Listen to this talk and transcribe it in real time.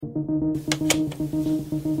Ho,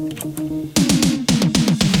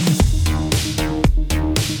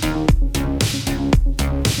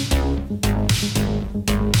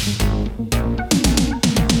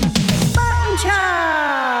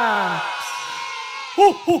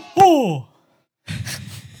 ho, ho.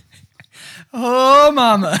 Oh,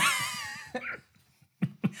 mama.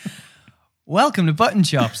 Welcome to Button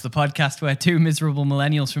Chops, the podcast where two miserable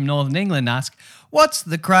millennials from Northern England ask, what's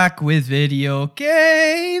the crack with video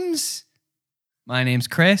games? My name's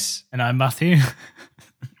Chris. And I'm Matthew.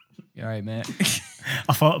 You all right, mate?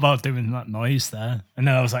 I thought about doing that noise there. And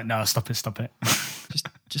then I was like, no, stop it.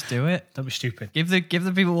 Just do it. Don't be stupid. Give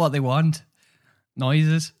the people what they want.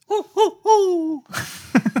 Noises. Ho, ho, ho.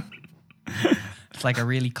 It's like a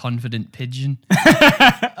really confident pigeon.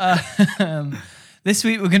 This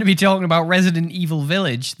week we're going to be talking about Resident Evil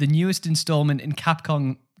Village, the newest installment in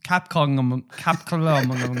Capcom's fuck.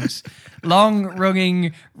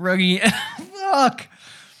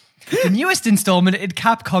 The newest installment in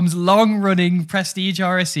Capcom's long-running prestige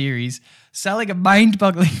horror series, selling a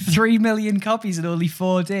mind-boggling 3 million copies in only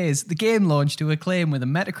 4 days. The game launched to acclaim with a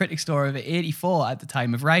Metacritic score of 84 at the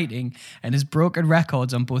time of writing and has broken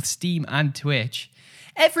records on both Steam and Twitch.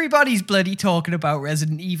 Everybody's bloody talking about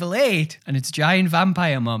Resident Evil 8 and its giant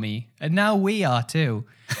vampire mummy, and now we are too.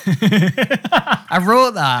 I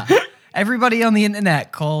wrote that. Everybody on the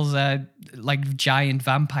internet calls like giant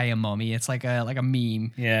vampire mummy. It's like a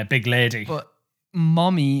meme. Yeah, big lady. But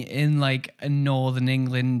mummy in like a Northern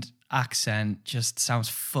England accent just sounds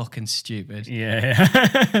fucking stupid.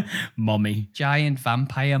 Yeah. Mommy. Giant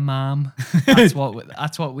vampire mom. That's what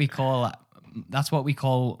we call it. That's what we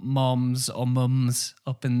call moms or mums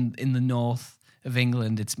up in the north of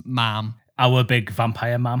England. It's mam. Our big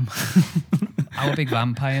vampire mum. Our big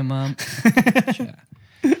vampire mom. Sure.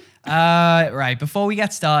 Right, before we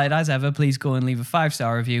get started, as ever, please go and leave a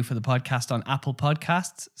 5-star review for the podcast on Apple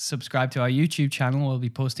Podcasts. Subscribe to our YouTube channel. We'll be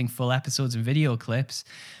posting full episodes and video clips.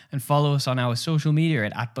 And follow us on our social media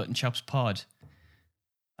at @ButtonChopsPod.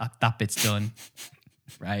 That bit's done.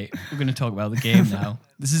 Right, we're going to talk about the game now.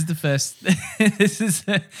 This is the first. this is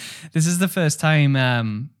the first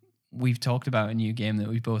time we've talked about a new game that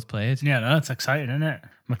we've both played. Yeah, no, it's exciting, isn't it?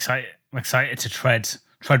 I'm excited to tread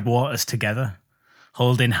waters together,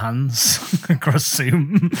 holding hands across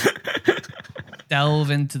Zoom.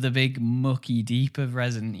 Delve into the big mucky deep of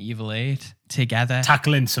Resident Evil 8 together,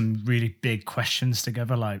 tackling some really big questions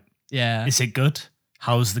together. Like, yeah, is it good?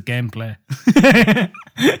 How's the gameplay?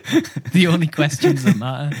 The only questions that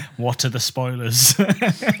matter. What are the spoilers?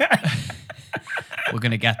 We're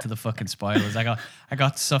gonna get to the fucking spoilers. I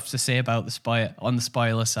got stuff to say about on the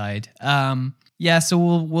spoiler side. Yeah, so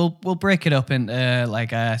we'll break it up into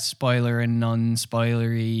like a spoiler and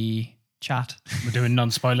non-spoilery chat. We're doing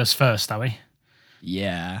non-spoilers first, are we?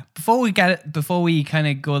 Yeah. Before we kind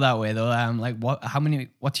of go that way though, like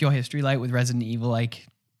what's your history like with Resident Evil? Like,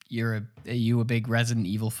 are you a big Resident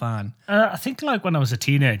Evil fan? I think like when I was a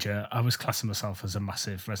teenager, I was classing myself as a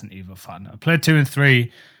massive Resident Evil fan. I played 2 and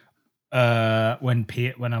 3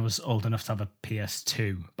 when I was old enough to have a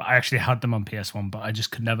PS2, but I actually had them on PS1, but I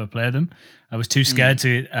just could never play them. I was too scared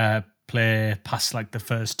to play past like the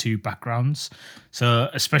first 2 backgrounds. So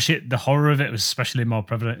especially the horror of it was especially more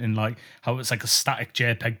prevalent in like how it's like a static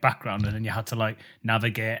JPEG background and then you had to like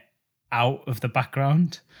navigate out of the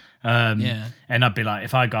background. And I'd be like,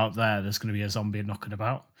 if I go out there's going to be a zombie knocking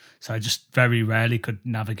about. So I just very rarely could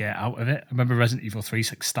navigate out of it. I remember Resident Evil 3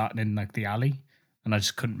 like starting in like the alley and I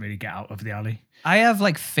just couldn't really get out of the alley. I have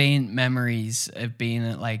like faint memories of being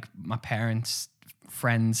at like my parents'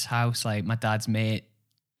 friend's house. Like my dad's mate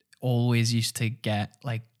always used to get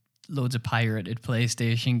like loads of pirated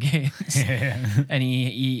PlayStation games. Yeah. And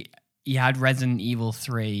he had Resident Evil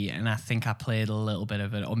 3 and I think I played a little bit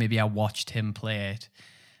of it, or maybe I watched him play it.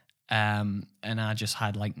 And I just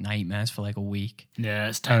had like nightmares for like a week. Yeah,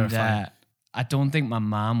 it's terrifying. And, I don't think my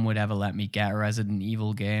mom would ever let me get a Resident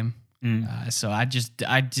Evil game. So I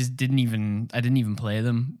didn't even play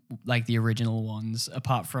them, like the original ones,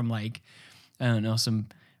 apart from like, I don't know, some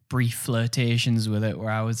brief flirtations with it where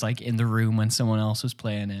I was like in the room when someone else was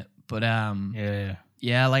playing it. But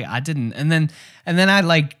yeah, like I didn't. And then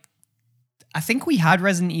I think we had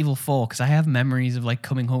Resident Evil 4 because I have memories of like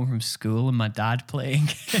coming home from school and my dad playing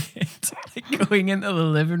it, like going into the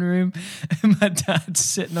living room and my dad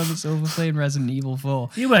sitting on the sofa playing Resident Evil 4.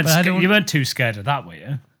 You weren't too scared of that, were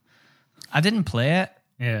you? I didn't play it.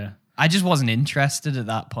 Yeah. I just wasn't interested at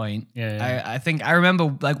that point. Yeah. I think I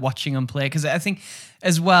remember like watching him play because I think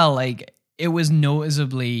as well, like it was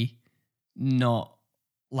noticeably not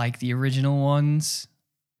like the original ones,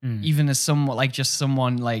 even as somewhat like just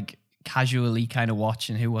someone like casually kind of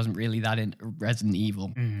watching who wasn't really that into Resident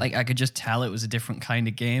Evil. Like I could just tell it was a different kind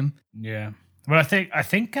of game. Yeah. Well, I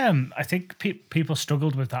think people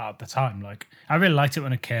struggled with that at the time. Like, I really liked it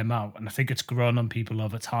when it came out, and I think it's grown on people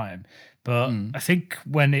over time. But I think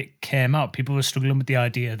when it came out, people were struggling with the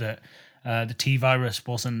idea that the T virus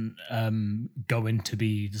wasn't going to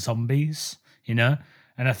be zombies, you know.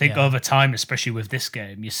 And I think over time, especially with this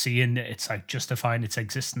game, you're seeing that it's like justifying its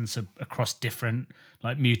existence across different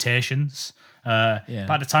like mutations. But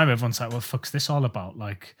at the time, everyone's like, "What the fuck's this all about?"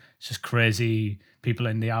 Like, it's just crazy people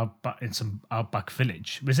in in some outback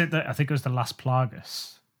village. Was it I think it was the Last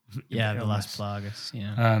Plagueis. Yeah, the Last Plagueis.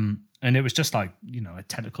 Yeah. And it was just like, you know,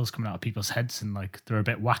 tentacles coming out of people's heads, and like they're a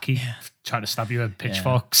bit wacky, trying to stab you with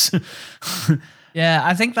pitchforks. Yeah,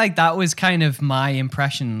 I think like that was kind of my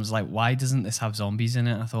impression. Was like, why doesn't this have zombies in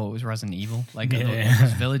it? I thought it was Resident Evil. Like, I thought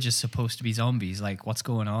this village is supposed to be zombies. Like, what's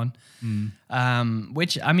going on?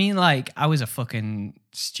 Which I mean, like, I was a fucking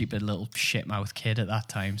stupid little shitmouth kid at that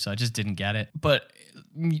time, so I just didn't get it. But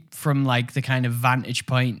from like the kind of vantage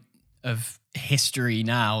point of history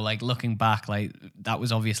now, like looking back, like that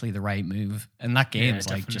was obviously the right move. And that game's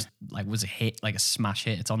like just like was a hit, like a smash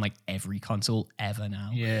hit. It's on like every console ever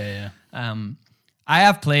now. Yeah. I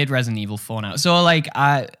have played Resident Evil 4 now. So like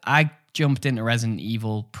I jumped into Resident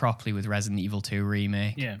Evil properly with Resident Evil 2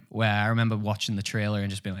 Remake. Yeah. Where I remember watching the trailer and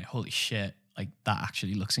just being like, holy shit, like that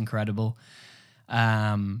actually looks incredible.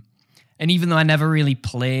 And even though I never really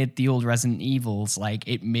played the old Resident Evils, like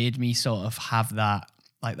it made me sort of have that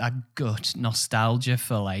like that gut nostalgia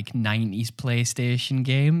for like 90s PlayStation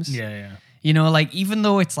games. Yeah. You know, like even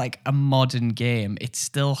though it's like a modern game, it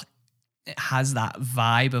still has that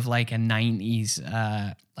vibe of like a 90s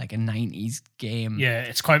game. Yeah,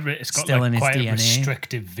 it's got still like in quite its a DNA.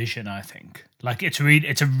 restrictive vision, I think. Like it's a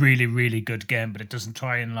really, really good game, but it doesn't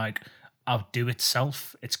try and like outdo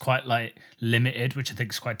itself. It's quite like limited, which I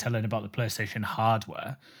think is quite telling about the PlayStation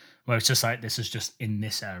hardware, where it's just like, this is just in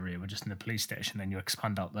this area, we're just in the police station, then you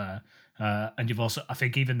expand out there. And you've also, I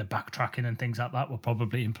think even the backtracking and things like that were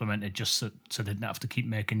probably implemented just so they didn't have to keep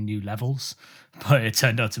making new levels. But it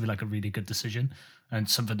turned out to be like a really good decision and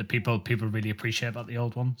something that people really appreciate about the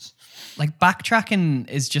old ones. Like backtracking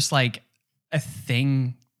is just like a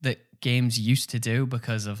thing that games used to do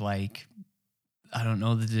because of like, I don't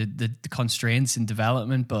know, the constraints in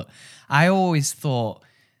development. But I always thought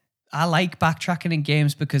I like backtracking in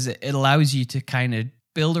games because it allows you to kind of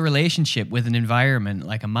build a relationship with an environment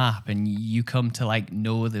like a map, and you come to like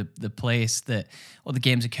know the place that or the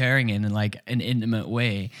game's occurring in like an intimate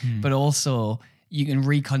way. But also you can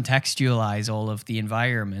recontextualize all of the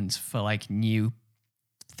environments for like new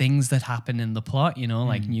things that happen in the plot, you know,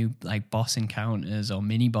 like new like boss encounters or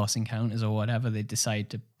mini boss encounters or whatever they decide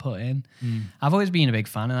to put in. I've always been a big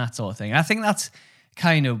fan of that sort of thing. I think that's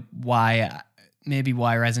kind of why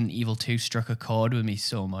Resident Evil 2 struck a chord with me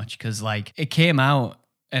so much, because like it came out,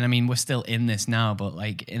 and I mean we're still in this now, but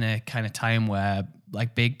like in a kind of time where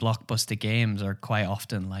like big blockbuster games are quite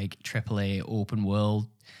often like AAA open world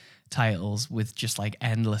titles with just like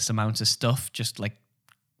endless amounts of stuff just like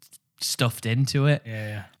stuffed into it.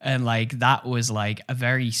 Yeah. And like that was like a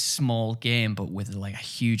very small game but with like a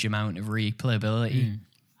huge amount of replayability.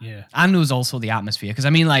 Yeah. And there was also the atmosphere, because I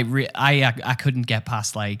mean, like, I couldn't get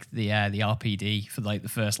past like the RPD for like the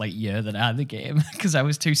first like year that I had the game because I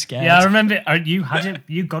was too scared. Yeah, I remember you had it.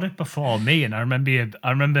 You got it before me, and I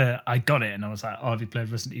remember I got it, and I was like, "Oh, have you played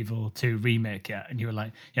Resident Evil 2 Remake yet?" And you were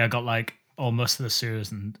like, "Yeah, I got like almost to the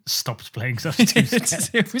sewers and stopped playing because I was too scared."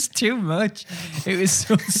 It was too much. It was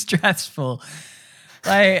so stressful.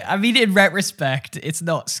 Like, I mean, in retrospect, it's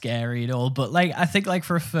not scary at all. But like, I think like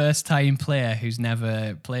for a first-time player who's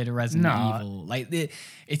never played a Resident Evil, like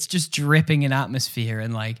it's just dripping in atmosphere.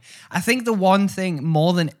 And like, I think the one thing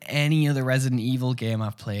more than any other Resident Evil game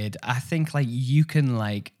I've played, I think like you can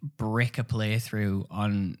like brick a playthrough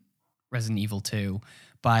on Resident Evil 2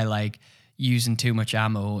 by like using too much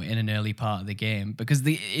ammo in an early part of the game, because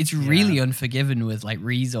it's really unforgiving with like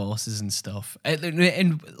resources and stuff.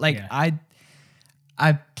 And like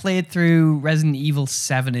I played through Resident Evil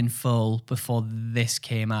 7 in full before this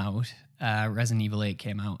came out. Resident Evil 8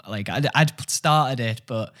 came out. Like I'd started it,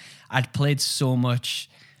 but I'd played so much.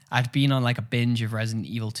 I'd been on like a binge of Resident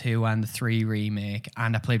Evil 2 and the 3 remake,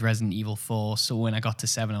 and I played Resident Evil 4. So when I got to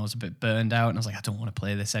 7, I was a bit burned out, and I was like, I don't want to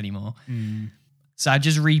play this anymore. So I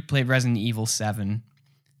just replayed Resident Evil 7.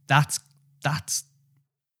 That's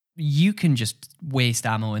you can just waste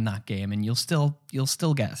ammo in that game and you'll still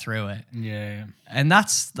get through it. Yeah. And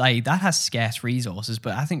that's like, that has scarce resources,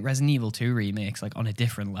 but I think Resident Evil 2 remakes like on a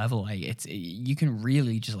different level. Like you can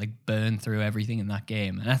really just like burn through everything in that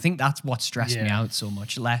game. And I think that's what stressed me out so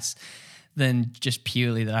much, less than just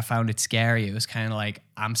purely that I found it scary. It was kind of like,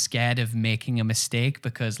 I'm scared of making a mistake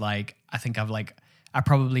because like, I think I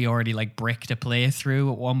probably already like bricked a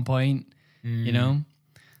playthrough at one point, you know?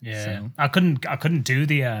 Yeah, So. I couldn't do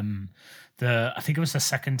the I think it was the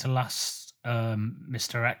second to last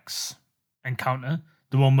Mr. X encounter,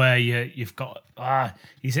 the one where you've got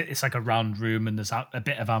it's like a round room and there's a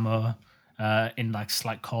bit of ammo in like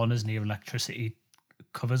slight corners near electricity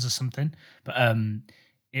covers or something. But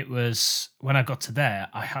it was when I got to there,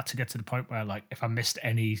 I had to get to the point where like if I missed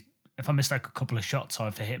like a couple of shots or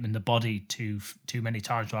if I hit him in the body too many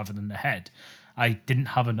times rather than the head, I didn't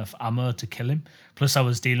have enough ammo to kill him. Plus, I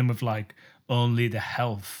was dealing with like only the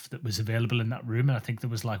health that was available in that room, and I think there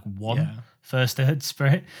was like one first aid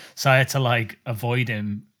spray, so I had to like avoid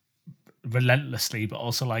him relentlessly, but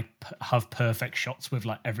also like have perfect shots with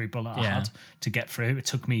like every bullet I had to get through.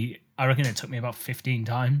 I reckon it took me about 15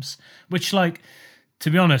 times, which like, to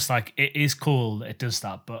be honest, like it is cool that it does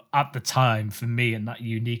that, but at the time for me and that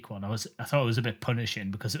unique one, I thought it was a bit punishing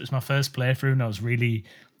because it was my first playthrough and I was really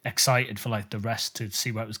excited for like the rest to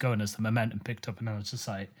see where it was going as the momentum picked up, and I was just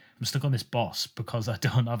like, I'm stuck on this boss because I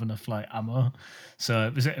don't have enough like ammo.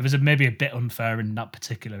 So it was maybe a bit unfair in that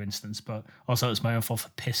particular instance, but also it was my own fault for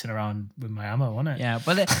pissing around with my ammo, wasn't it? Yeah,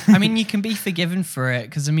 but I mean, you can be forgiven for it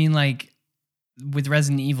because I mean, like with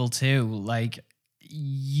Resident Evil 2, like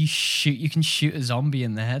you can shoot a zombie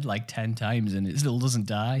in the head like 10 times and it still doesn't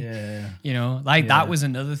die. Yeah. You know, like that was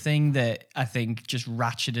another thing that I think just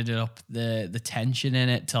ratcheted up the tension in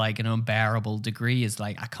it to like an unbearable degree, is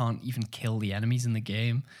like I can't even kill the enemies in the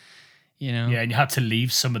game. You know? Yeah, and you had to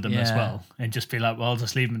leave some of them as well and just be like, well, I'll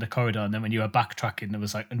just leave them in the corridor. And then when you were backtracking, there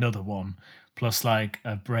was like another one plus like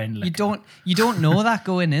a brain liquor. You don't know that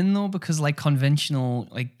going in though, because like conventional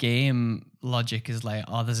like game logic is like,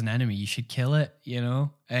 oh, there's an enemy, you should kill it, you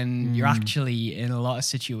know? And you're actually in a lot of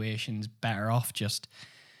situations better off just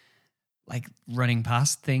like running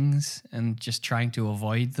past things and just trying to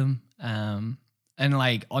avoid them. And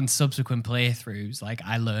like on subsequent playthroughs, like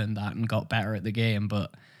I learned that and got better at the game,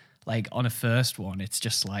 but like on a first one, it's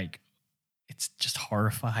just like, it's just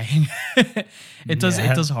horrifying. It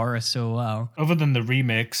does horror so well. Other than the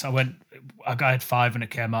remakes, I had 5 when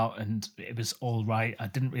it came out and it was all right. I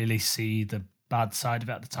didn't really see the bad side of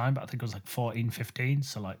it at the time, but I think it was like 14, 15.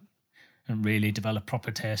 So like, I didn't really develop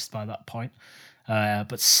proper taste by that point.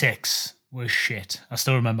 But 6 was shit. I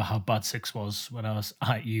still remember how bad 6 was when I was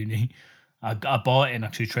at uni. I bought it and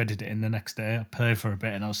actually traded it in the next day. I played for a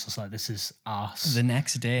bit and I was just like, this is arse. The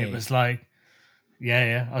next day. It was like,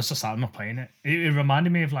 yeah. I was just like, I'm not playing it. It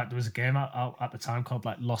reminded me of like, there was a game out at the time called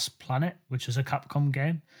like Lost Planet, which was a Capcom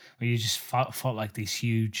game where you just fought like these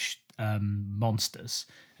huge monsters.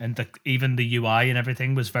 And even the UI and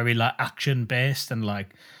everything was very like action based and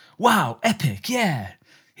like, wow, epic, yeah.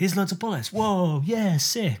 Here's loads of bullets. Whoa, yeah,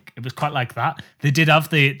 sick. It was quite like that. They did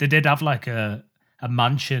have like a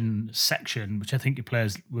mansion section, which I think you play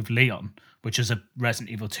with Leon, which is a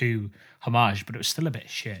Resident Evil 2 homage, but it was still a bit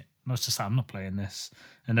shit. I was just like, I'm not playing this.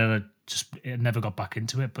 And then I never got back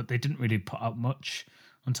into it, but they didn't really put out much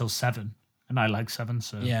until 7. And I like 7,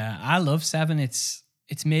 so. Yeah, I love 7. It's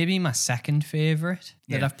maybe my second favorite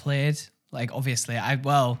that I've played. Like, obviously,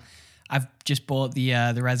 I've just bought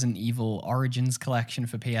the Resident Evil Origins collection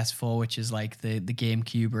for PS4, which is like the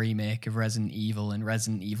GameCube remake of Resident Evil and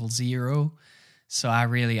Resident Evil 0. So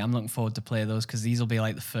I'm looking forward to play those because these will be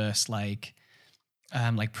like the first like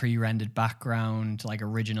pre-rendered background, like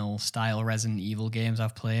original style Resident Evil games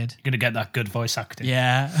I've played. You're gonna get that good voice acting.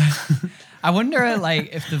 Yeah. I wonder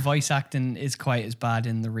like if the voice acting is quite as bad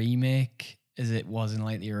in the remake as it was in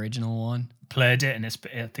like the original one. Played it and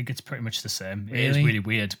I think it's pretty much the same. Really? It is really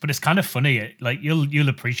weird, but it's kind of funny. Like you'll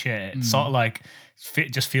appreciate it. It's sort of like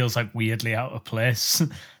it just feels like weirdly out of place.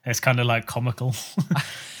 It's kind of like comical.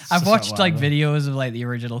 I've watched like videos of like the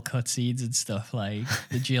original cutscenes and stuff, like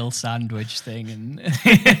the Jill sandwich thing, and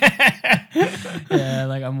yeah,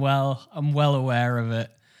 like I'm well aware of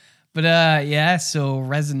it. But so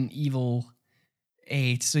Resident Evil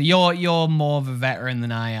 8. So you're more of a veteran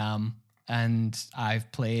than I am, and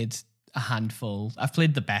I've played a handful. I've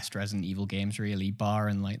played the best Resident Evil games, really,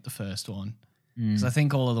 barring like the first one. Because I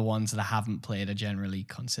think all of the ones that I haven't played are generally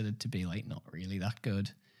considered to be like not really that good.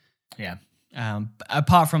 Yeah.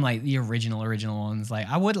 Apart from like the original ones, like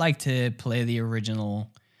I would like to play the original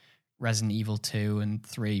Resident Evil 2 and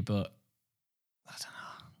 3, but I don't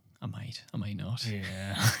know. I might not.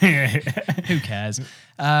 Yeah. Who cares?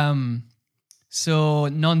 So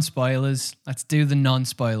non-spoilers. Let's do the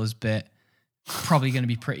non-spoilers bit. Probably going to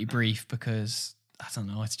be pretty brief because I don't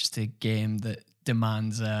know. It's just a game that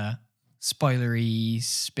demands spoilery,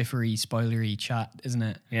 spiffery, spoilery chat, isn't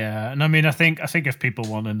it? Yeah, and I mean, I think if people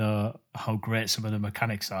want to know how great some of the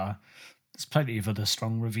mechanics are, there's plenty of other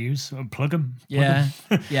strong reviews. Plug them. Yeah,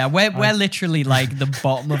 yeah. We're literally like the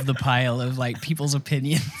bottom of the pile of like people's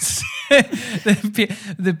opinions.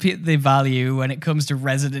 the value when it comes to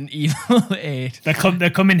Resident Evil 8. They're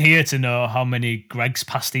coming here to know how many Greg's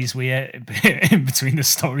pasties we ate in between the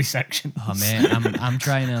story sections. Oh man, I'm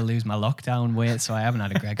trying to lose my lockdown weight, so I haven't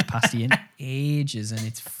had a Greg's pasty in ages, and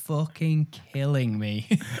it's fucking killing me.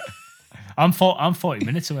 I'm 40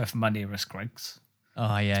 minutes away from my nearest Greg's.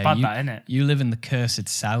 Oh yeah, it's bad, that, innit? You live in the cursed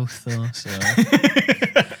south, though, so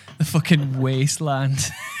the fucking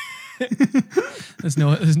wasteland. There's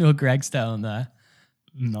no Greg's down there.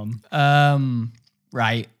 None.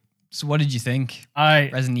 Right. So what did you think?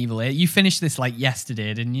 Resident Evil 8. You finished this like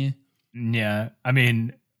yesterday, didn't you? Yeah. I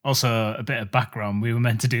mean, also a bit of background. We were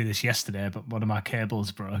meant to do this yesterday, but one of my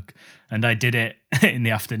cables broke, and I did it in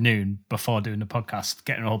the afternoon before doing the podcast,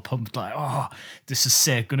 getting all pumped like, oh, this is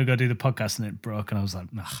sick. Gonna go do the podcast, and it broke, and I was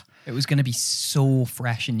like, nah. It was going to be so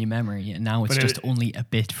fresh in your memory, and now it's just only a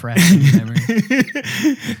bit fresh in your memory.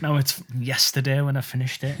 Now it's yesterday when I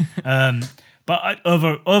finished it. But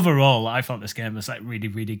overall, I thought this game was like really,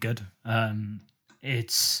 really good.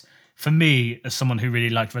 It's, for me, as someone who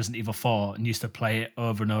really liked Resident Evil 4 and used to play it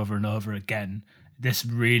over and over and over again, this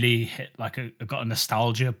really hit like got a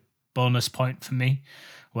nostalgia bonus point for me,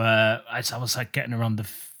 where I was like getting around the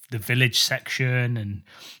village section, and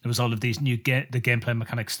there was all of these new the gameplay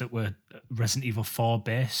mechanics that were Resident Evil 4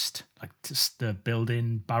 based, like just the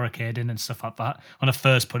building, barricading and stuff like that. When I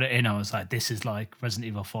first put it in, I was like, this is like Resident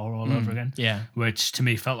Evil 4 all over again. Yeah. Which to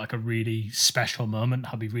me felt like a really special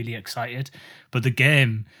moment. I'd be really excited. But the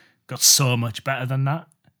game got so much better than that,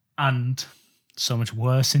 and so much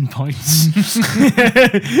worse in points.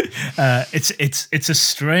 It's a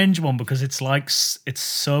strange one because it's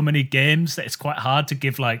so many games that it's quite hard to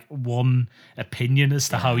give like one opinion as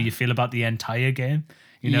to how you feel about the entire game.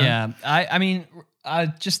 You know? Yeah, I mean,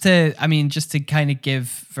 just to kind of give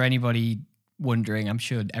for anybody wondering, I'm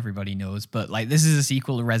sure everybody knows, but like this is a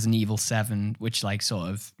sequel to Resident Evil 7, which like sort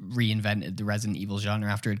of reinvented the Resident Evil genre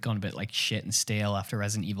after it'd gone a bit like shit and stale after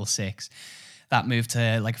Resident Evil 6. That moved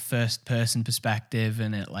to like first person perspective,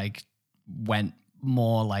 and it like went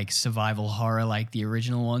more like survival horror like the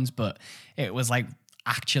original ones, but it was like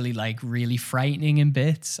actually like really frightening in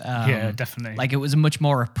bits. Yeah, definitely. Like it was a much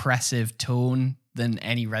more oppressive tone than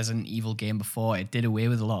any Resident Evil game before. It did away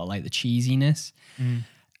with a lot of like the cheesiness.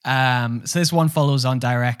 So this one follows on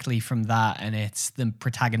directly from that, and it's the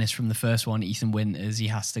protagonist from the first one, Ethan Winters. He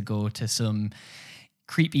has to go to some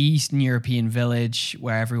creepy Eastern European village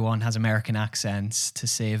where everyone has American accents to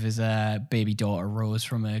save his baby daughter Rose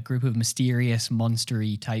from a group of mysterious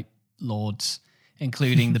monstery type lords,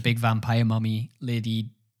 including the big vampire mummy Lady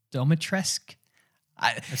Domitrescu.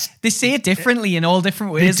 They say it differently in all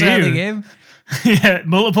different ways throughout the game. Yeah,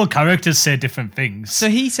 multiple characters say different things. So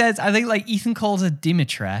he says, I think like Ethan calls her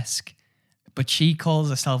Dimitrescu, but she calls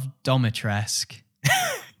herself Domitrescu.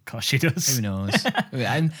 Of course she does. Who knows?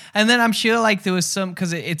 and then I'm sure like there was some,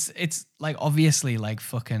 because it's like obviously like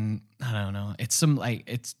fucking, I don't know. It's some like,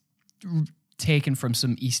 it's taken from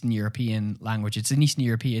some Eastern European language. It's an Eastern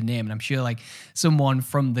European name, and I'm sure like someone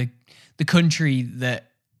from the country that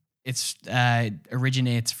it's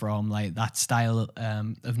originates from, like that style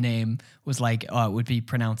of name was like, oh, it would be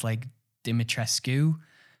pronounced like Dimitrescu.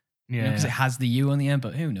 Yeah, because it has the U on the end.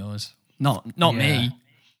 But who knows? Not me.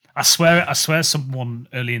 I swear someone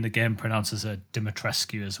early in the game pronounces a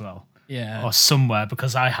Dimitrescu as well. Yeah. Or somewhere,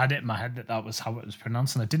 because I had it in my head that was how it was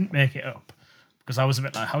pronounced, and I didn't make it up because I was a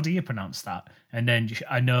bit like, how do you pronounce that? And then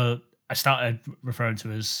I started referring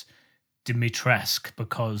to it as Dimitrescu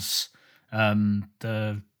because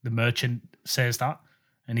the merchant says that,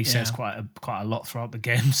 and he says quite a lot throughout the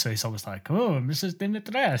game. So he's always like, oh, Mrs.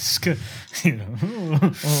 Dimitrescu. You know.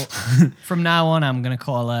 Well, from now on, I'm going to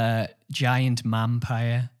call her Giant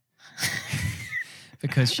Mampire.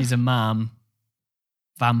 Because she's a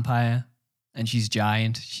vampire, and she's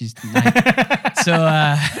giant. She's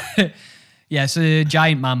so so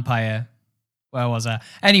giant vampire. Where was I?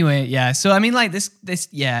 Anyway, yeah. So I mean, like this,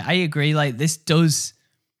 yeah, I agree. Like this does.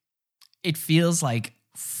 It feels like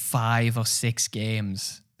 5 or 6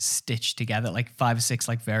 games stitched together, like 5 or 6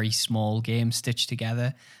 like very small games stitched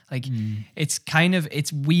together. Like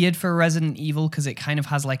it's weird for Resident Evil because it kind of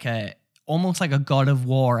has like almost like a God of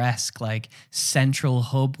War-esque like central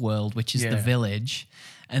hub world, which is the village.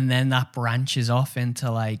 And then that branches off into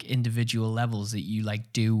like individual levels that you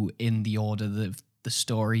like do in the order of the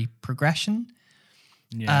story progression.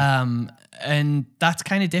 Yeah. And that's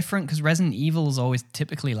kind of different because Resident Evil is always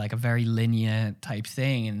typically like a very linear type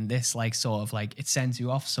thing. And this like sort of like it sends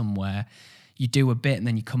you off somewhere. You do a bit and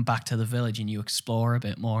then you come back to the village and you explore a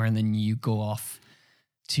bit more and then you go off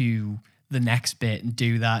to the next bit and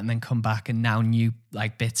do that and then come back and now new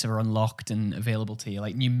like bits are unlocked and available to you,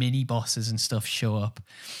 like new mini bosses and stuff show up,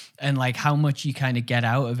 and like how much you kind of get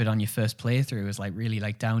out of it on your first playthrough is like really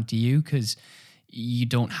like down to you because you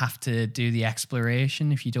don't have to do the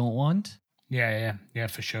exploration if you don't want. Yeah,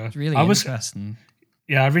 for sure. It's really interesting.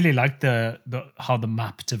 I really liked the how the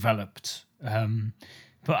map developed. But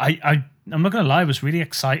I'm not gonna lie, I was really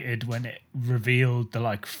excited when it revealed the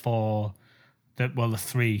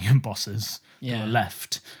three bosses that were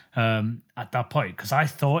left at that point, because I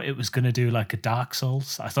thought it was going to do like a Dark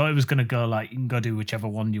Souls. I thought it was going to go like you can go do whichever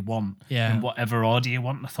one you want in whatever order you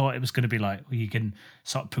want. I thought it was going to be like you can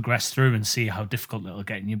sort of progress through and see how difficult it'll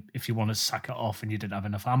get. And if you want to sack it off and you didn't have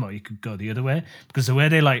enough ammo, you could go the other way, because the way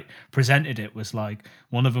they like presented it was like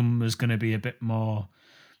one of them was going to be a bit more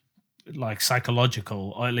like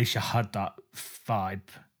psychological, or at least you had that vibe.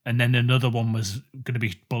 And then another one was going to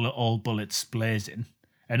be all bullets blazing.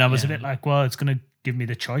 And I was a bit like, well, it's going to give me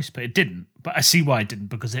the choice, but it didn't. But I see why it didn't,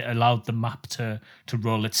 because it allowed the map to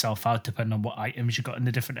roll itself out depending on what items you got in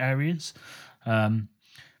the different areas. But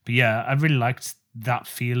yeah, I really liked that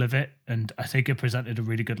feel of it. And I think it presented a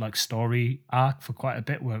really good like story arc for quite a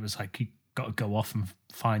bit, where it was like, you got to go off and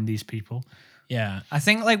find these people. Yeah, I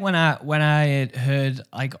think like when I had heard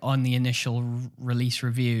like on the initial release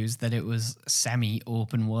reviews that it was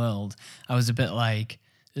semi-open world, I was a bit like,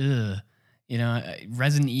 ugh, you know,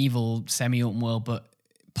 Resident Evil semi-open world, but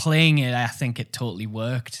playing it, I think it totally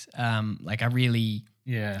worked. I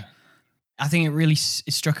think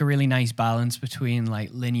it struck a really nice balance between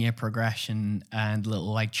like linear progression and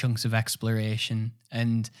little like chunks of exploration.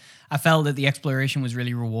 And I felt that the exploration was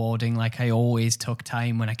really rewarding. Like I always took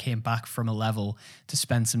time when I came back from a level to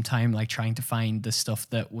spend some time like trying to find the stuff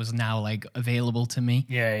that was now like available to me.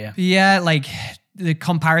 Yeah. But yeah, like the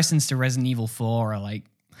comparisons to Resident Evil 4 are like,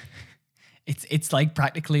 it's like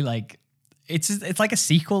practically like, it's like a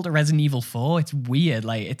sequel to Resident Evil 4. It's weird.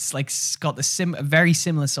 Like it's like got a very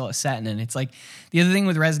similar sort of setting. And it's like the other thing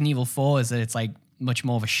with Resident Evil 4 is that it's like much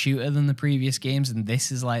more of a shooter than the previous games, and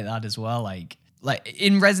this is like that as well. Like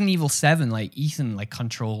in Resident Evil 7, like Ethan like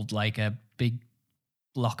controlled like a big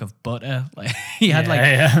block of butter. Like he had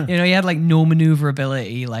he had like no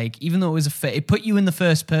maneuverability. Like even though it was it put you in the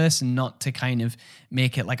first person, not to kind of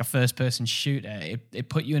make it like a first person shooter. It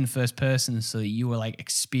put you in first person so that you were like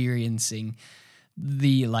experiencing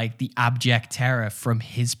the abject terror from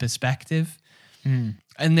his perspective. And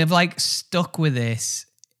they've like stuck with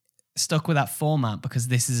that format because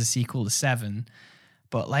this is a sequel to 7.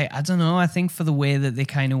 But like I don't know, I think for the way that they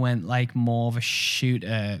kind of went like more of a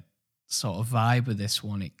shooter sort of vibe with this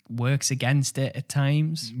one, it works against it at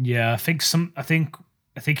times. Yeah, I think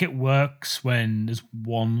it works when there's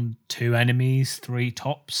 1, 2 enemies, 3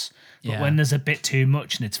 tops. But when there's a bit too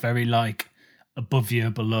much and it's very like above you,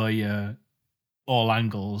 below you, all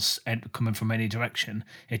angles and coming from any direction,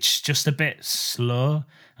 it's just a bit slow.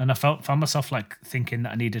 And I found myself like thinking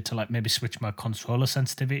that I needed to like maybe switch my controller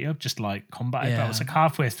sensitivity up, just like combat it. But I was like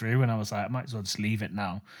halfway through and I was like, I might as well just leave it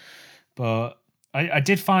now. But I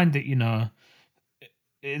did find that, you know,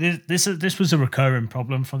 this was a recurring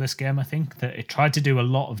problem for this game. I think that it tried to do a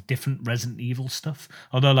lot of different Resident Evil stuff.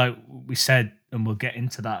 Although, like we said, and we'll get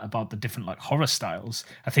into that about the different like horror styles,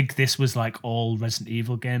 I think this was like all Resident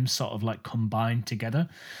Evil games sort of like combined together.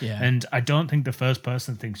 Yeah. And I don't think the first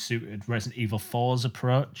person thing suited Resident Evil 4's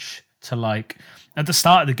approach to like at the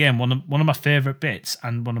start of the game. One of my favorite bits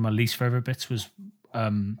and one of my least favorite bits was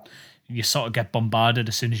you sort of get bombarded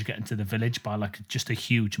as soon as you get into the village by like just a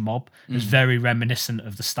huge mob. It was very reminiscent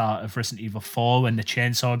of the start of Resident Evil 4 when the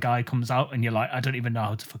chainsaw guy comes out and you're like, I don't even know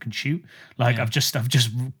how to fucking shoot. Like I've just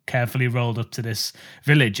carefully rolled up to this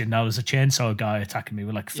village and now there's a chainsaw guy attacking me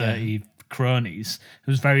with like 30 cronies. It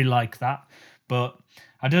was very like that. But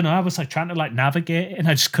I don't know, I was like trying to like navigate it and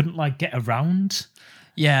I just couldn't like get around.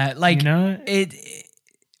 Yeah, like you know?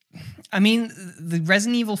 I mean, the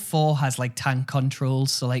Resident Evil 4 has like tank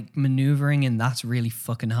controls, so like maneuvering and that's really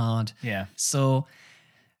fucking hard. Yeah. So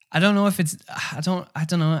I don't know if it's I don't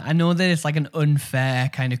know. I know that it's like an unfair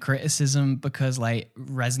kind of criticism because like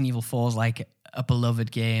Resident Evil 4 is like a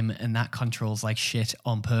beloved game and that controls like shit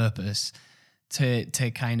on purpose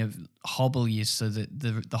to kind of hobble you so that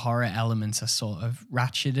the horror elements are sort of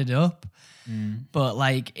ratcheted up. But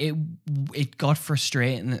like it got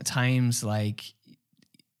frustrating at times, like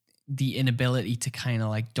the inability to kind of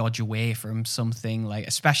like dodge away from something, like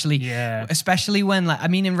especially when, like, I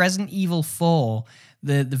mean, in Resident Evil 4,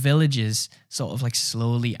 the villagers sort of like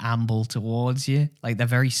slowly amble towards you, like they're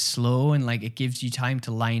very slow, and like it gives you time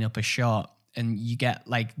to line up a shot, and you get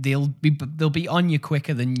like they'll be on you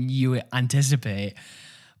quicker than you anticipate,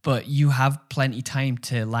 but you have plenty time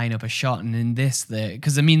to line up a shot. And in this,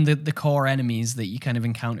 because I mean the core enemies that you kind of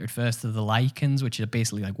encountered first are the Lycans, which are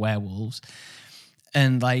basically like werewolves.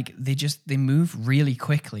 And like they move really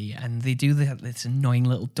quickly, and they do this annoying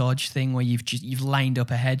little dodge thing where you've lined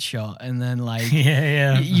up a headshot, and then like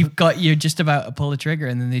you're just about to pull the trigger,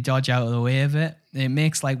 and then they dodge out of the way of it. It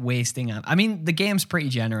makes like wasting. I mean, the game's pretty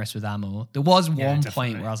generous with ammo. There was one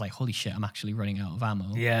point where I was like, "Holy shit, I'm actually running out of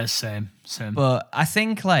ammo." Yeah, same. But I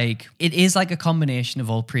think like it is like a combination of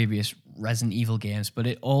all previous Resident Evil games, but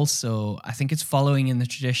it also, I think it's following in the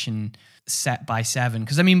tradition set by 7,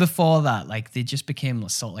 because I mean before that, like they just became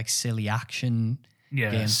sort of like silly action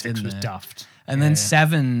games. 6 was daft, and then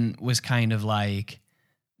 7 was kind of like,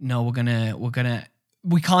 no,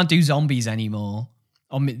 we can't do zombies anymore,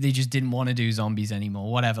 or they just didn't want to do zombies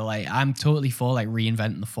anymore, whatever. Like I'm totally for like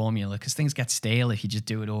reinventing the formula, because things get stale if you just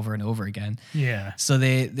do it over and over again. So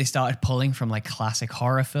they started pulling from like classic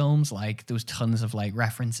horror films. Like there was tons of like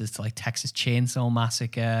references to like Texas Chainsaw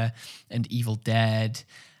Massacre and Evil Dead,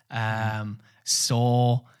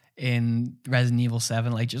 Saw in Resident Evil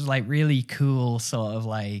 7, like just like really cool sort of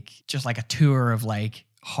like just like a tour of like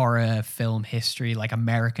horror film history, like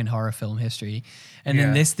American horror film history. And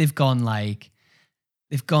in this they've got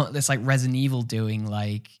this like Resident Evil doing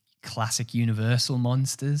like classic Universal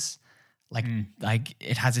monsters. Like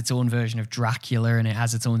it has its own version of Dracula, and it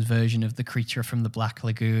has its own version of the creature from the Black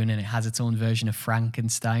Lagoon, and it has its own version of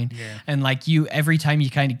Frankenstein. And like every time you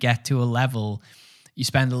kind of get to a level, you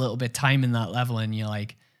spend a little bit of time in that level, and you're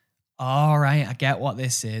like, all right, I get what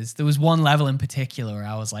this is. There was one level in particular where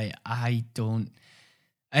I was like, I don't,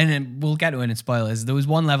 and then we'll get to it in spoilers. There was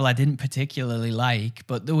one level I didn't particularly like,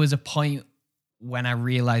 but there was a point when I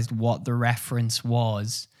realized what the reference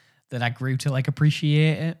was that I grew to like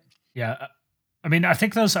appreciate it. Yeah. I mean, I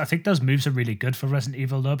think those moves are really good for Resident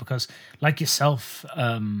Evil though, because like yourself,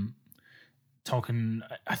 I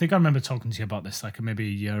think I remember talking to you about this like maybe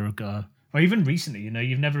a year ago, or even recently. You know,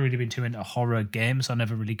 you've never really been too into horror games. I've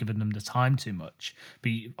never really given them the time too much.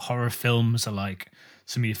 But horror films are like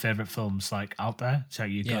some of your favorite films like out there. So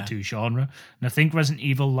you go to genre. And I think Resident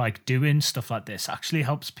Evil, like doing stuff like this, actually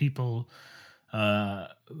helps people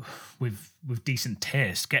with decent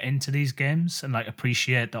taste get into these games and like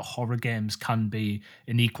appreciate that horror games can be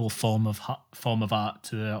an equal form of art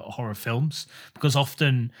to the horror films. Because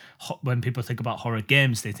often when people think about horror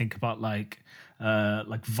games, they think about like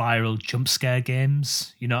viral jump scare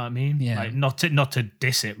games, you know what I mean? Yeah. Like not to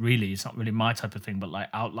diss it really, it's not really my type of thing, but like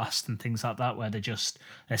Outlast and things like that, where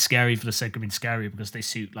they're scary for the sake of being scary because they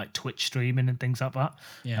suit like Twitch streaming and things like that.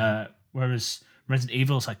 Yeah. Whereas Resident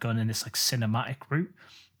Evil's like going in this like cinematic route,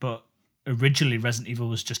 but originally Resident Evil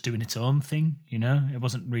was just doing its own thing, you know? It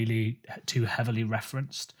wasn't really too heavily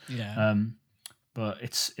referenced. Yeah. But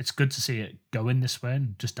it's good to see it going this way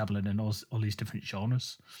and just dabbling in all these different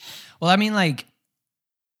genres. Well, I mean, like,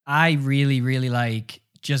 I really, really like,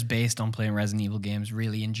 just based on playing Resident Evil games,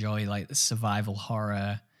 really enjoy like the survival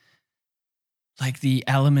horror, like the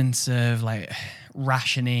elements of like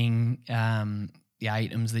rationing the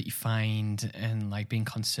items that you find and like being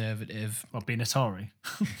conservative. Well, being a Tory.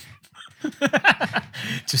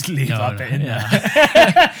 Just leave that bit in there.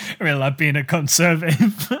 I really like being a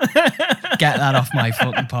conservative. Get that off my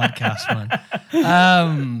fucking podcast,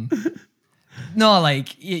 man. No,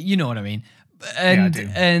 like you know what I mean. And, I do.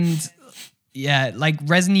 And yeah, like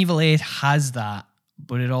Resident Evil 8 has that,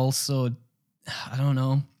 but it also, I don't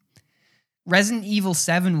know. Resident Evil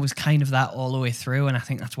 7 was kind of that all the way through, and I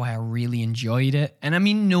think that's why I really enjoyed it. And I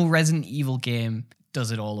mean, no Resident Evil game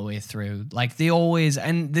does it all the way through. Like they always,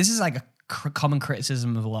 and this is like a common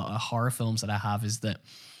criticism of a lot of horror films that I have, is that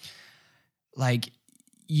like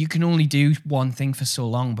you can only do one thing for so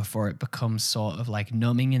long before it becomes sort of like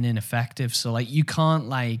numbing and ineffective. So like you can't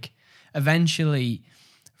like eventually,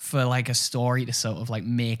 for like a story to sort of like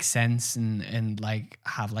make sense and like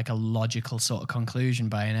have like a logical sort of conclusion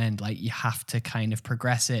by an end, like you have to kind of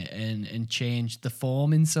progress it and change the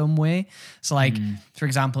form in some way. So like, for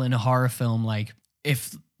example, in a horror film, like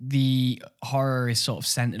if the horror is sort of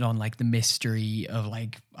centered on like the mystery of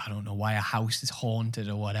like, I don't know why a house is haunted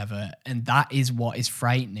or whatever. And that is what is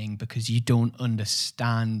frightening because you don't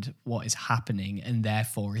understand what is happening and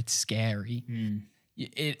therefore it's scary.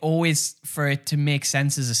 It always, for it to make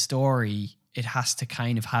sense as a story, it has to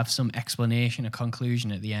kind of have some explanation, a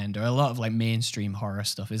conclusion at the end, or a lot of like mainstream horror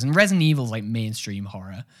stuff is. And Resident Evil's like mainstream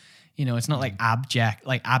horror. You know, it's not like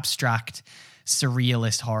abstract,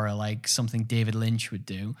 surrealist horror like something David Lynch would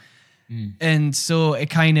do. And so it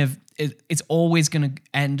kind of, it's always going to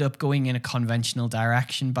end up going in a conventional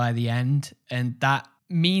direction by the end. And that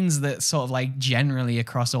means that sort of like generally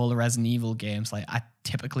across all the Resident Evil games, like I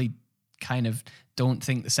typically kind of don't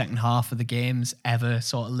think the second half of the games ever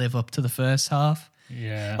sort of live up to the first half.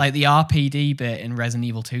 Yeah. Like the RPD bit in Resident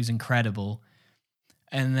Evil 2 is incredible.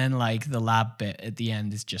 And then like the lab bit at the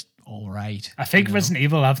end is just all right. I think Resident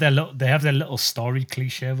Evil have their little story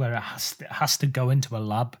cliche where it has to go into a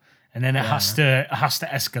lab and then it has to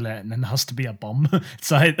escalate and then there has to be a bomb.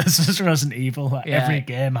 It's like this is Resident Evil. Like every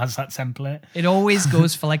game has that template. It always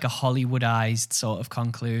goes for like a Hollywoodized sort of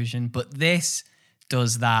conclusion, but this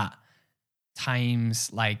does that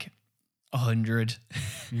times like 100,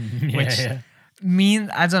 which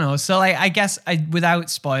I don't know. So like I guess without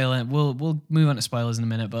spoiling, we'll move on to spoilers in a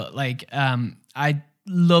minute. But like I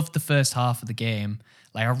loved the first half of the game.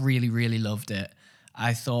 Like I really really loved it.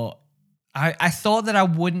 I thought that I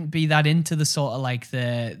wouldn't be that into the sort of like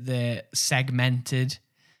the segmented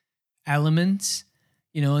elements,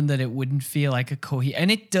 you know, and that it wouldn't feel like a coherent.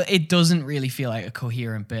 And it doesn't really feel like a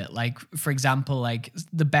coherent bit. Like for example, like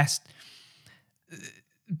the best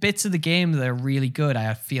bits of the game that are really good,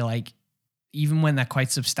 I feel like even when they're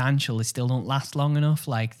quite substantial, they still don't last long enough.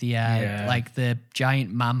 Like the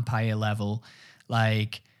giant vampire level,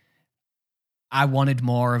 like I wanted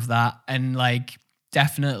more of that. And like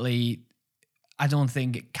definitely, I don't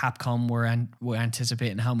think Capcom were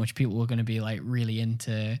anticipating how much people were going to be like really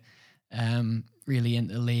into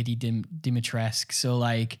Lady Dimitrescu. So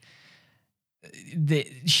like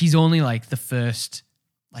she's only like the first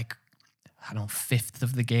like, I don't know, fifth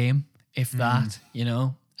of the game, if that, you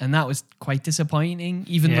know? And that was quite disappointing,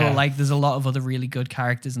 even though like there's a lot of other really good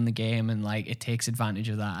characters in the game and like it takes advantage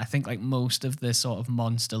of that. I think like most of the sort of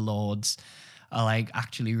monster lords are like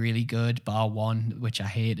actually really good, bar one, which I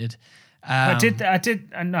hated. I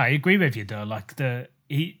agree with you though. Like I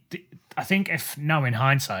think if now in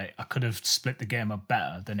hindsight, I could have split the game up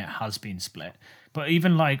better than it has been split. But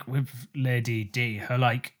even like with Lady D, her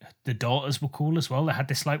like the daughters were cool as well. They had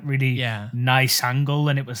this like really nice angle,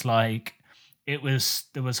 and it was like there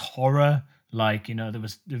was horror, like, you know, there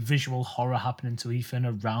was the visual horror happening to Ethan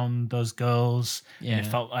around those girls. Yeah. And it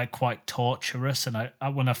felt like quite torturous. And I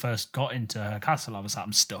when I first got into her castle, I was like,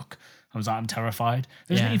 I'm stuck. I was like, I'm terrified.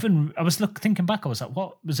 I was thinking back, I was like,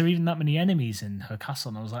 what? Was there even that many enemies in her castle?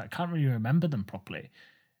 And I was like, I can't really remember them properly.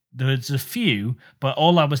 There's a few, but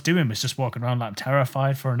all I was doing was just walking around like I'm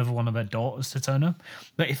terrified for another one of her daughters to turn up.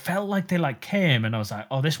 But it felt like they like came and I was like,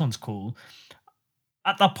 oh, this one's cool.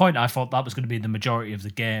 At that point, I thought that was going to be the majority of the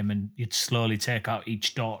game and you'd slowly take out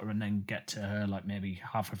each daughter and then get to her like maybe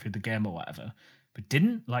halfway through the game or whatever. But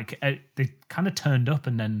didn't. Like, they kind of turned up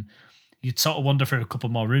and then you'd sort of wander through a couple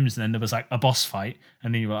more rooms and then there was like a boss fight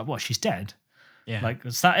and then you were like, what, she's dead? Yeah. Like,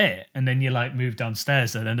 is that it? And then you like move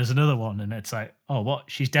downstairs and then there's another one and it's like, oh, what?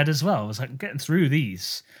 She's dead as well. I was like, getting through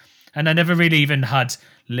these. And I never really even had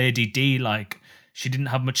Lady D, like, she didn't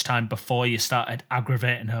have much time before you started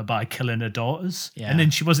aggravating her by killing her daughters. Yeah. And then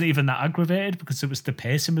she wasn't even that aggravated because it was the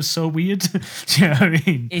pacing was so weird. Do you know what I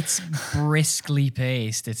mean? It's briskly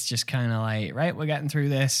paced. It's just kind of like, right, we're getting through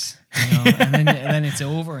this. You know? and then it's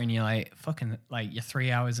over and you're like, fucking, like, you're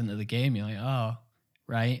 3 hours into the game. You're like, oh,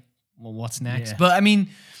 right. Well, what's next? Yeah. But I mean,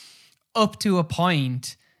 up to a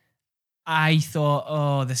point, I thought,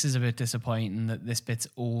 oh, this is a bit disappointing that this bit's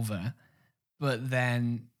over. But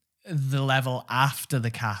then the level after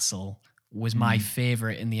the castle was my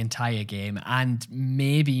favorite in the entire game and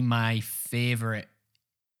maybe my favorite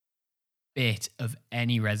bit of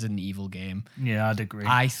any Resident Evil game. Yeah, I'd agree.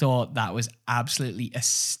 I thought that was absolutely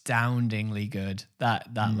astoundingly good,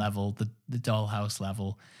 that level, the dollhouse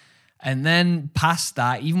level. And then past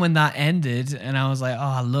that, even when that ended, and I was like, oh,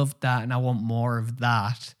 I loved that and I want more of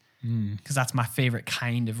that. Because that's my favorite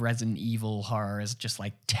kind of Resident Evil horror, is just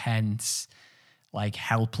like tense, like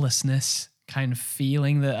helplessness kind of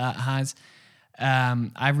feeling that has.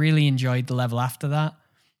 I really enjoyed the level after that.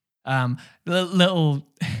 I didn't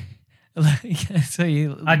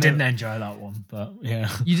enjoy that one, but yeah.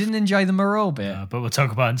 You didn't enjoy the Moreau bit? Yeah, but we'll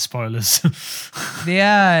talk about it in spoilers.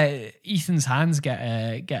 Yeah, Ethan's hands get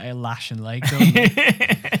a lashing like, don't they?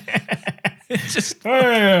 Just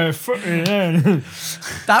Hey, fucking hell.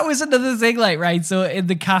 that was another thing, like, right, so in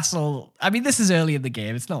the castle, I mean, this is early in the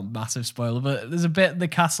game, it's not a massive spoiler, but there's a bit in the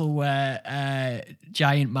castle where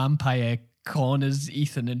giant vampire corners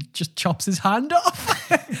Ethan and just chops his hand off.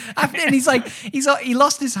 And he's like, he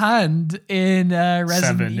lost his hand in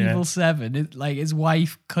Resident Evil 7. Like, his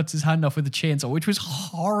wife cuts his hand off with a chainsaw, which was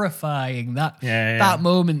horrifying. That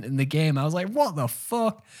moment in the game, I was like, what the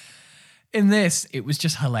fuck? In this, it was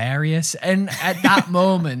just hilarious. And at that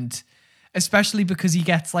moment, especially because he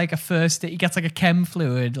gets like a chem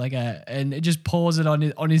fluid, and it just pours it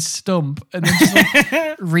on his stump, and then just like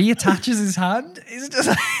reattaches his hand. It's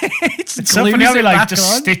just It's so funny how he like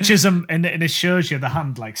just stitches them, and it shows you the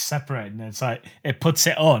hand like separating. It's like it puts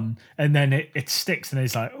it on, and then it sticks, and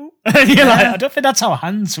he's like, "Oh," and you're like, I don't think that's how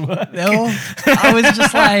hands work. No, I was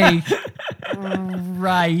just like,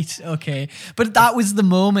 right, okay. But that was the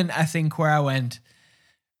moment, I think, where I went,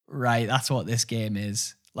 right, that's what this game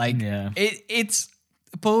is. Like, it's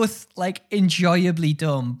both like enjoyably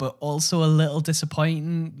dumb, but also a little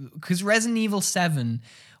disappointing, because Resident Evil 7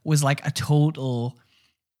 was like a total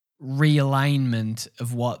realignment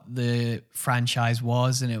of what the franchise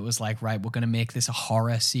was. And it was like, right, we're going to make this a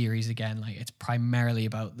horror series again. Like, it's primarily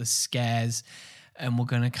about the scares, and we're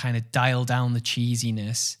going to kind of dial down the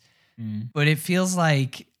cheesiness. But it feels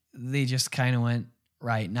like they just kind of went,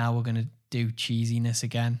 right, now we're going to do cheesiness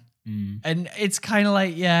again. And it's kind of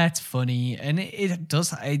like, yeah, it's funny, and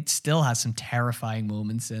it still has some terrifying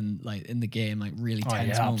moments in the game, like really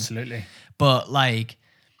tense moments. Absolutely. But like,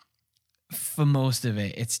 for most of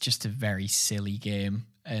it, it's just a very silly game.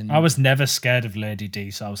 And I was never scared of Lady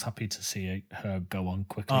D, so I was happy to see her go on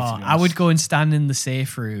quickly. I would go and stand in the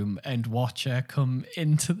safe room and watch her come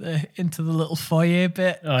into the little foyer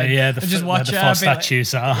bit. Just watch her. The four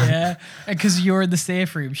statues are. Yeah, and because you're in the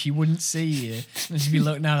safe room, she wouldn't see you, and she'd be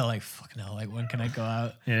looking at her like, "Fucking hell! Like, when can I go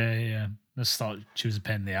out?" Yeah. I just thought she was a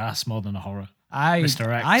pain in the ass more than a horror. Mr.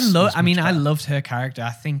 X. I loved her character.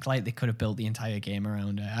 I think like they could have built the entire game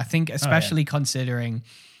around her. I think, especially considering,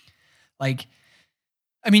 like,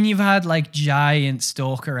 I mean, you've had like giant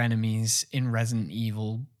stalker enemies in Resident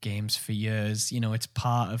Evil games for years. You know, it's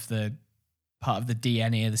part of the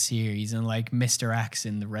DNA of the series, and like Mr. X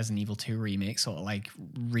in the Resident Evil 2 remake sort of like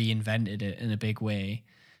reinvented it in a big way.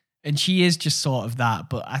 And she is just sort of that.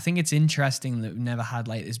 But I think it's interesting that we've never had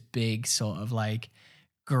like this big sort of like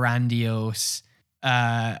grandiose,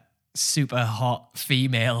 super hot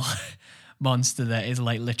female monster that is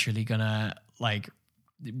like literally gonna like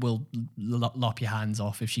will lop your hands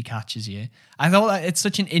off if she catches you. I thought that it's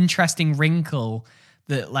such an interesting wrinkle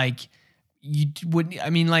that like you wouldn't. I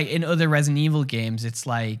mean, like in other Resident Evil games, it's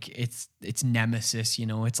like it's Nemesis, you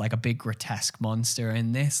know, it's like a big grotesque monster.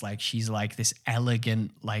 In this, like she's like this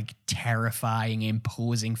elegant, like terrifying,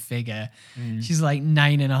 imposing figure. She's like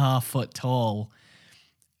 9.5 foot tall,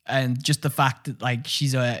 and just the fact that like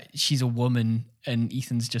she's a woman and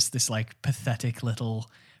Ethan's just this like pathetic little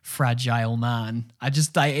fragile man.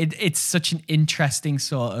 It's such an interesting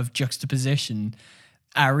sort of juxtaposition.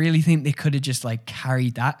 I really think they could have just like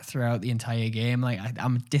carried that throughout the entire game. Like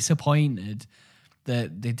I'm disappointed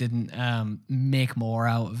that they didn't make more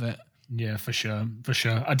out of it. Yeah, for sure.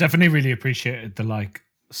 I definitely really appreciated the like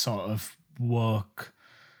sort of woke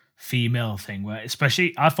female thing, where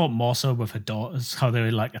especially I thought more so with her daughters, how they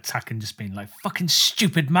were like attacking, just being like fucking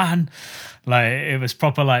stupid man. Like it was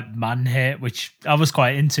proper like man hate, which I was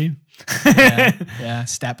quite into. yeah,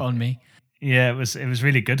 step on me. Yeah, it was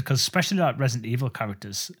really good, because especially like Resident Evil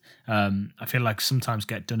characters, I feel like sometimes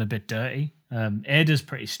get done a bit dirty. Ada's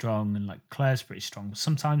pretty strong, and like Claire's pretty strong, but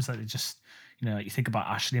sometimes like they just, you know, like you think about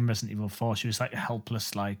Ashley in Resident Evil 4, she was like a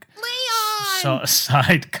helpless like sort of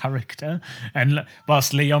side character, and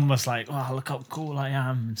whilst Leon was like, oh look how cool I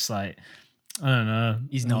am, it's like, I don't know,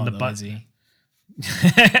 he's not though, is he?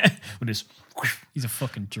 He's a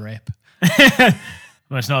fucking drip.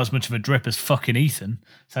 Well, it's not as much of a drip as fucking Ethan.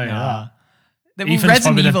 So nah. Ethan's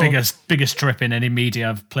Resident probably Evil, the biggest drip in any media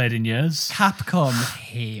I've played in years. Capcom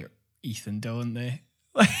hate Ethan, don't they?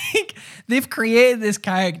 Like, they've created this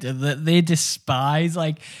character that they despise.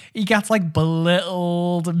 Like, he gets like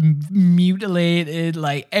belittled, mutilated.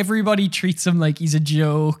 Like, everybody treats him like he's a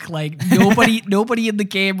joke. Like, nobody in the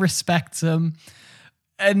game respects him.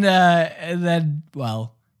 And then,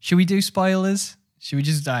 well, should we do spoilers? Should we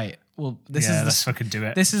just die? Well, let's fucking do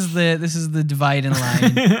it. This is the dividing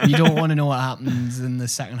line. You don't want to know what happens in the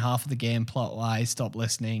second half of the game plot wise. Stop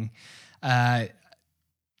listening.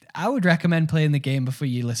 I would recommend playing the game before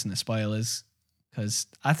you listen to spoilers, because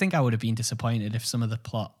I think I would have been disappointed if some of the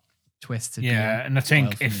plot twists had been and I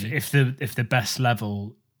think if the best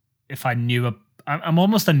level, if I knew I'm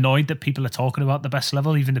almost annoyed that people are talking about the best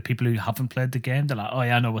level, even the people who haven't played the game. They're like, "Oh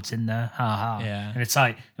yeah, I know what's in there." Ha ha. Yeah. And it's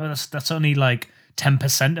like, no, that's only like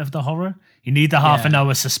 10% of the horror. You need the half an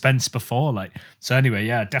hour suspense before, like. So anyway,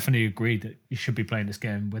 yeah, definitely agree that you should be playing this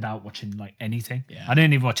game without watching like anything. Yeah. I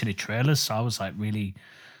didn't even watch any trailers, so I was like really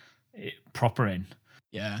proper in.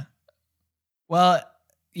 Yeah. Well,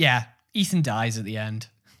 yeah. Ethan dies at the end.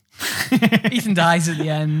 Ethan dies at the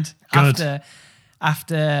end. Good.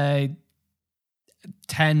 After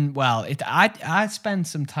 10. Well, I spent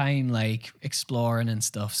some time like exploring and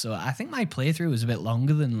stuff, so I think my playthrough was a bit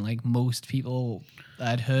longer than like most people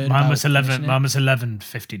I'd heard. Mine was 11. Mine was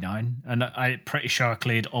 11:59, and I'm pretty sure I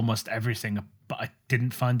cleared almost everything, but I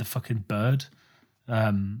didn't find the fucking bird.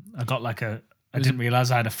 I got like I didn't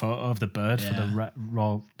realize I had a photo of the bird for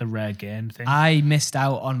the rare gain thing. I missed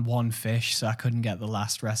out on one fish, so I couldn't get the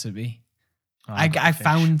last recipe. I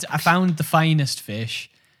found the finest fish.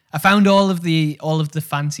 I found all of the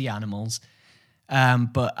fancy animals,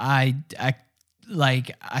 but I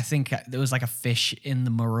think there was like a fish in the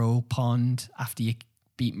Moreau pond after you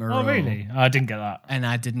beat Moreau. Oh really? I didn't get that, and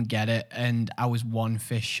I didn't get it, and I was one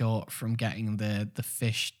fish short from getting the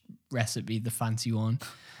fish recipe, the fancy one.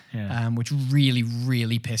 Yeah. Which really,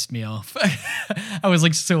 really pissed me off. I was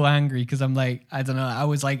like so angry because I'm like, I don't know, I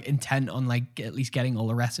was like intent on like at least getting all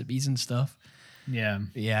the recipes and stuff. Yeah.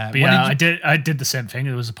 Yeah. But yeah, I did the same thing.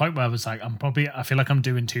 There was a point where I was like, I feel like I'm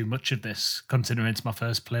doing too much of this considering it's my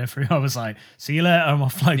first playthrough. I was like, see you later. I'm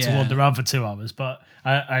off like to wander around for 2 hours. But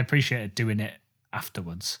I appreciated doing it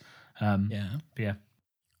afterwards. But yeah.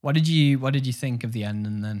 What did you think of the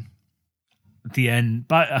ending then? The end,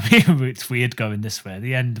 but I mean, it's weird going this way.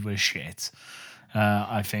 The end was shit.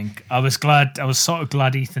 I think I was sort of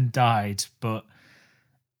glad Ethan died, but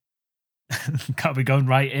can't we going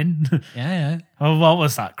right in? Yeah. Oh, what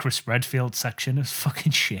was that Chris Redfield section? It was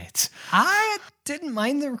fucking shit. I didn't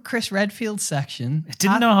mind the Chris Redfield section. I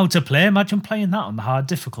didn't know how to play. Imagine playing that on the hard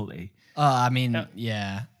difficulty. Oh, I mean,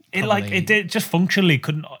 yeah. It did just functionally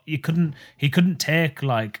he couldn't take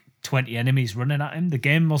like 20 enemies running at him. The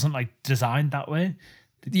game wasn't like designed that way.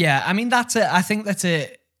 Yeah, I mean I think that's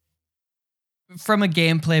it. From a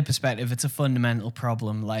gameplay perspective, it's a fundamental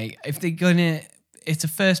problem. Like if it's a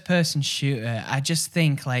first person shooter, I just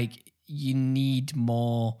think like you need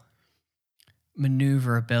more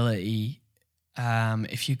maneuverability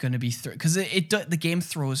if you're going to be because the game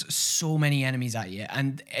throws so many enemies at you,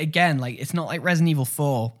 and again, like it's not like Resident Evil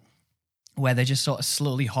 4 where they're just sort of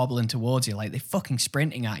slowly hobbling towards you, like they're fucking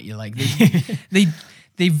sprinting at you, like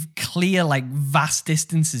they've clear like vast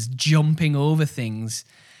distances jumping over things,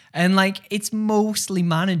 and like it's mostly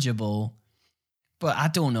manageable. But I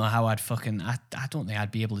don't know how I don't think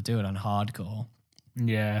I'd be able to do it on hardcore.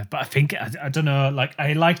 Yeah, but I think I don't know. Like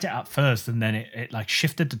I liked it at first, and then it like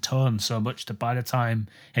shifted the tone so much that by the time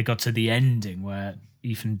it got to the ending where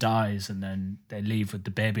Ethan dies and then they leave with the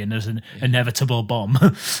baby and there's an inevitable bomb.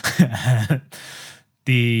 I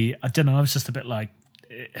don't know. I was just a bit like,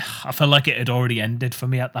 I felt like it had already ended for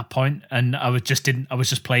me at that point, and I was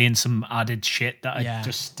just playing some added shit that I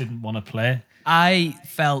just didn't want to play. I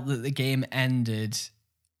felt that the game ended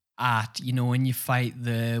at, when you fight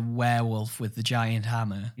the werewolf with the giant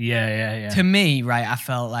hammer. Yeah. To me, right, I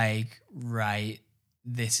felt like, right,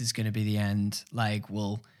 this is going to be the end. Like,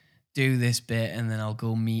 we'll do this bit and then I'll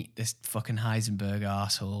go meet this fucking Heisenberg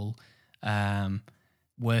arsehole.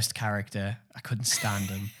 Worst character. I couldn't stand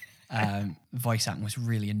him. Voice acting was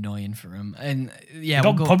really annoying for him. And yeah,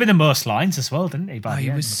 probably the most lines as well, didn't he?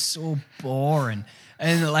 He was so boring.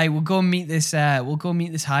 And like, we'll go meet this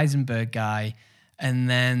Heisenberg guy, and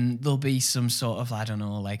then there'll be some sort of, I don't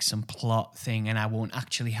know, like some plot thing, and I won't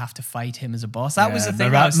actually have to fight him as a boss. That was the thing.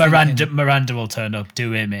 Miranda will turn up,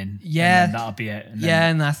 do him in. Yeah. And that'll be it.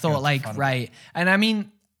 And I thought, like, right. And I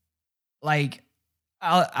mean, like,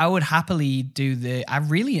 I would happily do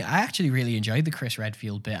I actually really enjoyed the Chris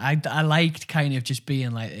Redfield bit. I liked kind of just being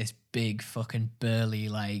like this big fucking burly,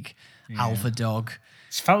 like, alpha dog.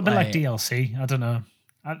 It felt a bit like DLC. I don't know.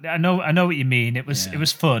 I know what you mean. It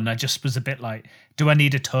was fun. I just was a bit like, do I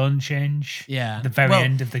need a tone change? Yeah. At the very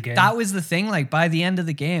end of the game. That was the thing. Like by the end of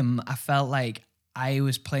the game, I felt like I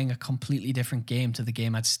was playing a completely different game to the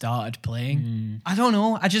game I'd started playing. I don't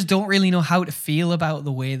know. I just don't really know how to feel about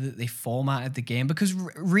the way that they formatted the game, because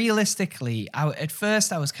realistically, at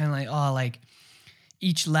first I was kind of like, oh, like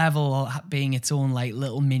each level being its own like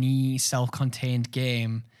little mini self-contained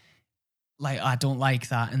game. Like, I don't like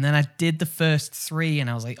that. And then I did the first 3 and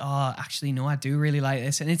I was like, oh, actually, no, I do really like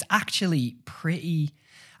this. And it's actually pretty...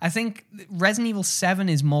 I think Resident Evil 7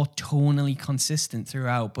 is more tonally consistent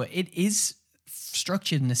throughout, but it is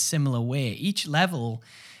structured in a similar way. Each level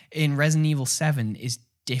in Resident Evil 7 is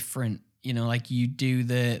different. You know, like you do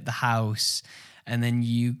the house and then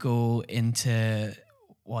you go into,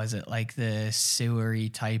 what is it, like the sewery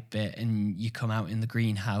type bit, and you come out in the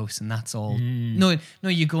greenhouse, and that's all. No,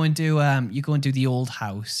 you go and do the old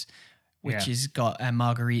house, which has got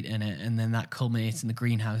Marguerite in it, and then that culminates in the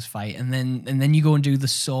greenhouse fight, and then you go and do the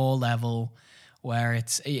Saw level, where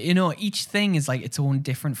it's, you know, each thing is like its own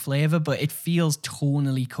different flavor, but it feels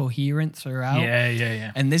tonally coherent throughout.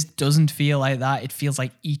 Yeah. And this doesn't feel like that. It feels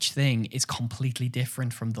like each thing is completely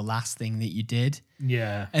different from the last thing that you did.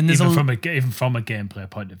 Yeah, and there's even from a gameplay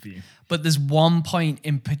point of view. But there's one point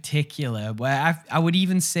in particular where I would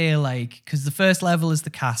even say, like, because the first level is the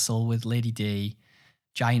castle with Lady D,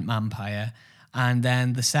 giant vampire, and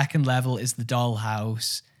then the second level is the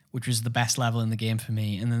dollhouse, which was the best level in the game for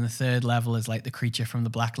me. And then the third level is like the creature from the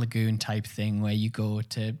Black Lagoon type thing where you go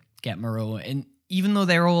to get Moreau. And even though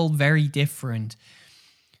they're all very different,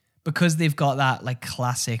 because they've got that like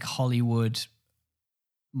classic Hollywood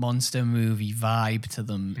monster movie vibe to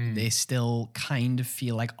them, they still kind of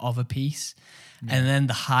feel like of a piece. And then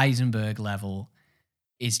the Heisenberg level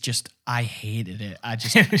is just, I hated it. I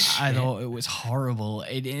thought it was horrible.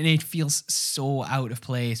 It feels so out of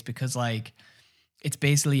place because like, it's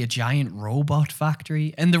basically a giant robot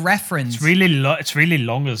factory, and the reference, it's really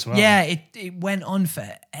long as well. Yeah, it went on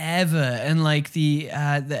forever, and like the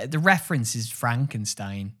reference is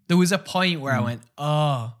Frankenstein. There was a point where I went,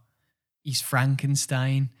 "Oh, he's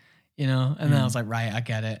Frankenstein," you know, and then I was like, "Right, I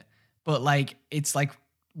get it." But like, it's like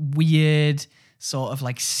weird, sort of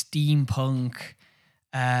like steampunk,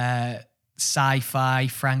 sci-fi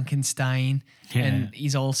Frankenstein, and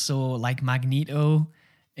he's also like Magneto.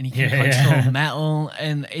 And he can control metal,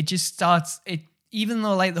 and it just starts. Even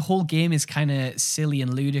though like the whole game is kind of silly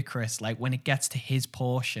and ludicrous, like when it gets to his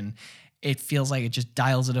portion, it feels like it just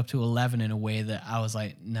dials it up to 11 in a way that I was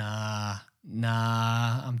like, nah,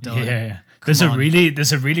 I'm done. Yeah, there's a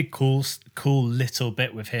really cool little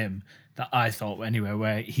bit with him that I thought anyway,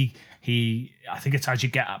 where he I think it's as you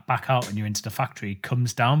get back out and you're into the factory, he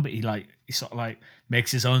comes down, but he sort of like makes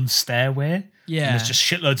his own stairway. Yeah, and there's just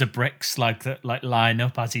shitloads of bricks like that, like line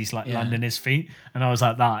up as he's like landing his feet, and I was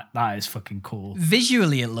like, that is fucking cool.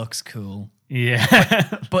 Visually, it looks cool.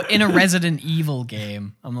 Yeah, but in a Resident Evil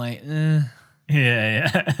game, I'm like,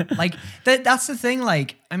 yeah. Like that's the thing.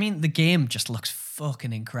 Like, I mean, the game just looks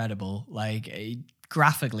fucking incredible. Like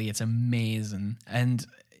graphically, it's amazing, and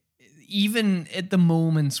even at the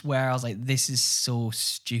moments where I was like, this is so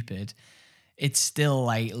stupid, it still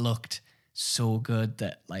like looked so good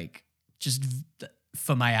that like, just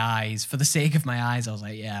for my eyes, for the sake of my eyes, I was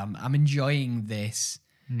like, yeah, I'm enjoying this.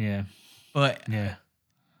 Yeah. But yeah.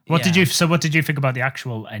 What did you think about the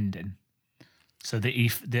actual ending? So the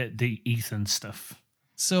Ethan stuff.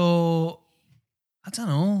 So I don't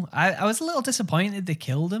know. I was a little disappointed they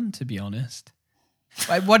killed him, to be honest.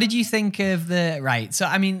 Like, what did you think of so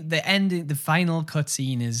I mean, the ending, the final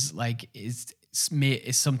cutscene is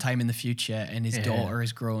sometime in the future, and his daughter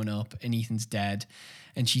is grown up, and Ethan's dead,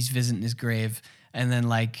 and she's visiting his grave, and then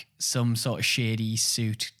like some sort of shady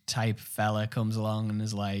suit type fella comes along and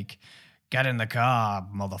is like, "Get in the car,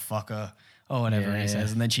 motherfucker," or whatever he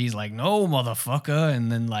says, and then she's like, "No, motherfucker," and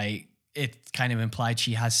then like it kind of implied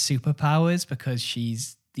she has superpowers because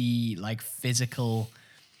she's the like physical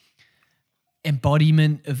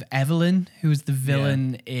embodiment of Evelyn, who was the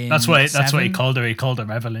villain in That's what he 7. called her. He called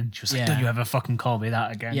her Evelyn. She was like, "Don't you ever fucking call me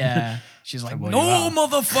that again." Yeah. She's like, "No,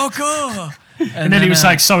 motherfucker." And then he was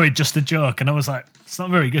like, "Sorry, just a joke." And I was like, "It's not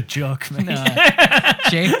a very good joke, mate." No.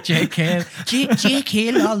 JK,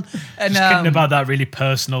 lol. And just kidding about that really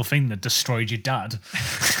personal thing that destroyed your dad.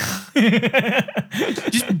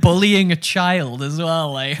 Just bullying a child as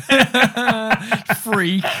well, like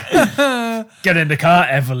freak. Get in the car,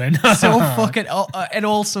 Evelyn. So fucking, and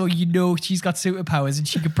also, you know, she's got superpowers and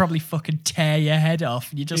she could probably fucking tear your head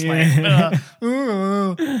off. And you're just like,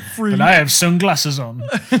 freak. But I have sunglasses on.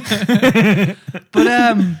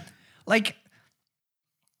 But like,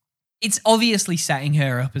 it's obviously setting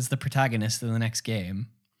her up as the protagonist of the next game,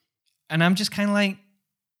 and I'm just kind of like,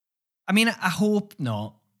 I mean, I hope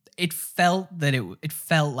not. It felt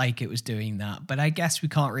like it was doing that, but I guess we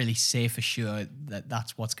can't really say for sure that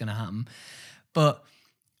that's what's going to happen. But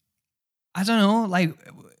I don't know, like,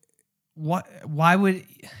 why would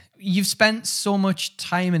you've spent so much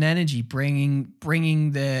time and energy bringing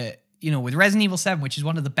the, you know, with Resident Evil 7, which is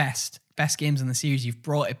one of the best games in the series, you've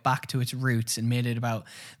brought it back to its roots and made it about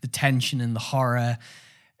the tension and the horror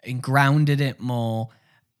and grounded it more.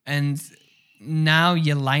 And now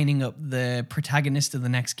you're lining up the protagonist of the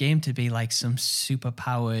next game to be like some super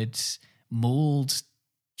powered mold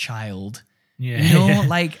child. Yeah. You know,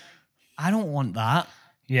 like, I don't want that.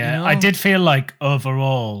 Yeah, you know? I did feel like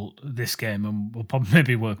overall this game, and we'll probably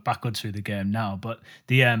maybe work backwards through the game now, but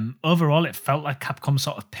the overall it felt like Capcom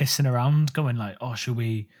sort of pissing around, going like, "Oh, should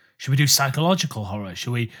we do psychological horror?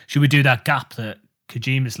 Should we do that gap that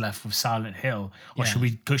Kojima's left with Silent Hill, or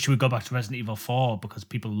Yeah. should we go back to Resident Evil 4 because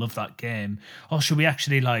people love that game, or should we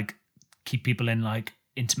actually like keep people in like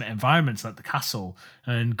intimate environments like the castle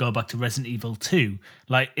and go back to Resident Evil 2?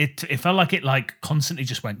 Like it felt like it like constantly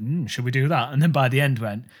just went, should we do that? And then by the end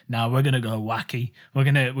went, now we're gonna go wacky. We're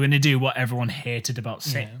gonna do what everyone hated about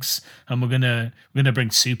 6, and we're gonna bring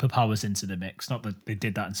superpowers into the mix. Not that they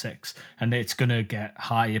did that in 6, and it's gonna get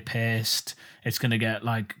higher paced. It's gonna get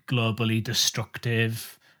like globally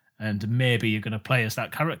destructive, and maybe you're gonna play as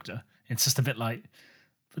that character. It's just a bit like,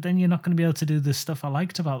 but then you're not going to be able to do the stuff I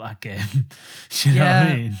liked about that game. You know what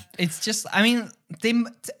I mean? It's just, I mean, they,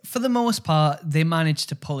 for the most part, they managed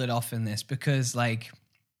to pull it off in this because, like,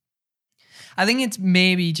 I think it's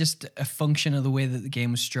maybe just a function of the way that the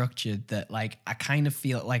game was structured that, like, I kind of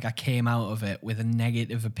feel like I came out of it with a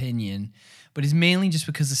negative opinion, but it's mainly just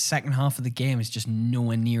because the second half of the game is just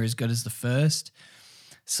nowhere near as good as the first.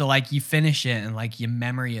 So, like, you finish it and, like, your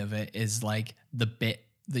memory of it is, like, the bit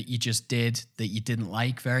that you just did that you didn't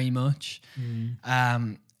like very much.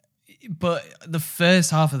 But the first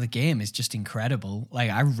half of the game is just incredible. Like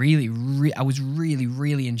I was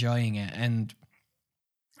really enjoying it. And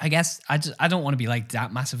I guess I don't want to be like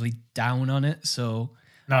that massively down on it. So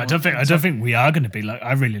no, I don't think we are going to be like,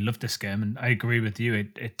 I really love this game and I agree with you.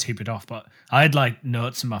 It tapered off, but I had like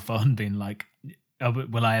notes in my phone being like,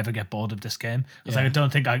 will I ever get bored of this game? I was like, I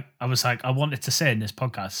don't think I was like, I wanted to say in this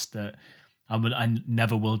podcast that I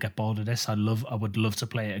never will get bored of this. I would love to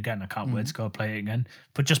play it again. I can't wait to go play it again.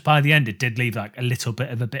 But just by the end, it did leave like a little bit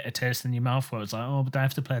of a bitter taste in your mouth where it was like, oh, but I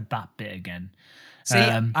have to play that bit again. See,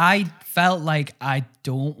 I felt like I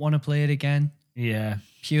don't want to play it again. Yeah.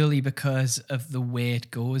 Purely because of the way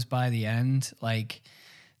it goes by the end. Like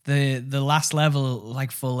the last level,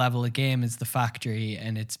 like full level of game is the factory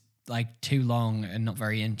and it's like too long and not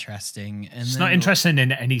very interesting. And it's not interesting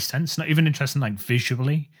in any sense. Not even interesting like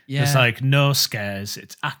visually. Yeah. There's like no scares.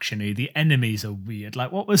 It's actiony. The enemies are weird.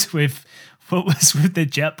 Like what was with the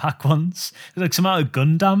jetpack ones? Like some out of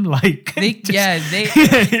Gundam. Like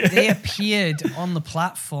they appeared on the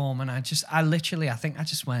platform, and I think I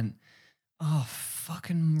just went, oh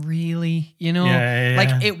fucking really? You know,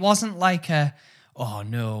 like it wasn't like a, oh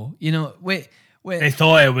no, you know, wait. They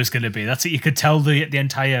thought it was going to be. That's it. You could tell the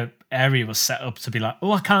entire area was set up to be like,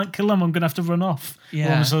 oh, I can't kill them. I'm going to have to run off. Yeah.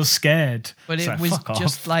 Oh, I'm so scared. But it was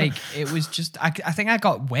just like, it was just, I think I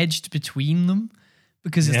got wedged between them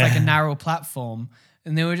because it's like a narrow platform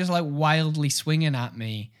and they were just like wildly swinging at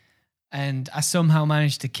me. And I somehow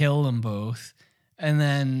managed to kill them both. And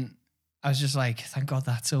then I was just like, thank God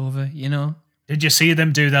that's over, you know? Did you see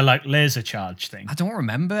them do their like laser charge thing? I don't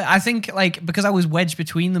remember. I think like because I was wedged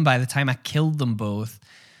between them by the time I killed them both,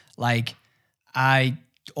 like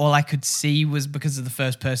all I could see was because of the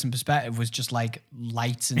first person perspective was just like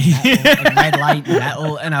lights and metal, and red light and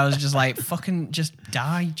metal, and I was just like, fucking just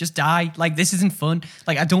die. Like this isn't fun.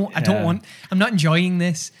 Like I don't want. I'm not enjoying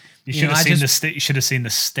this. You should have seen the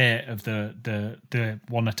state of the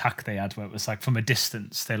one attack they had where it was like from a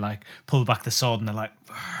distance they like pull back the sword and they're like,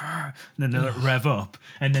 and then they like rev up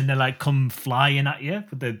and then they like come flying at you.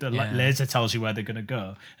 The like laser tells you where they're gonna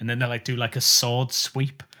go and then they like do like a sword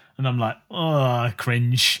sweep and I'm like, oh,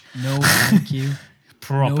 cringe. No, thank you.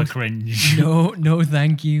 Proper cringe. No,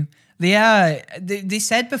 thank you. They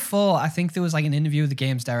said before, I think there was like an interview with the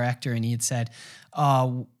game's director and he had said,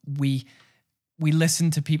 oh, we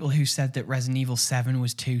listened to people who said that Resident Evil 7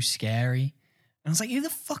 was too scary. And I was like, who the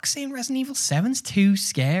fuck's saying Resident Evil 7's too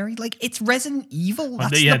scary? Like, it's Resident Evil.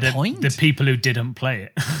 That's the point. The people who didn't play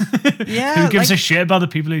it. Yeah. Who gives a shit about the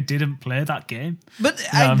people who didn't play that game? But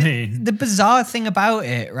you know what I mean? The bizarre thing about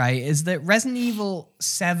it, right, is that Resident Evil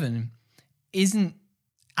 7 isn't,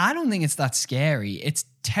 I don't think it's that scary. It's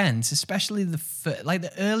tense, especially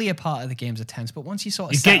the earlier part of the games are tense. But once you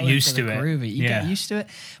sort of get used to it. You get used to it.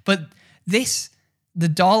 But the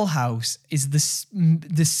dollhouse is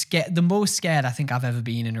the most scared I think I've ever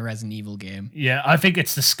been in a Resident Evil game. Yeah, I think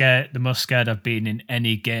it's the most scared I've been in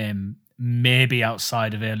any game, maybe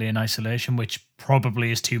outside of Alien Isolation, which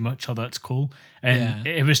probably is too much, although it's cool. And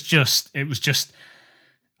it was just,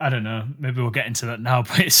 I don't know, maybe we'll get into that now,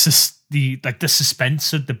 but it's just the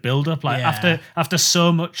suspense of the build up. Like after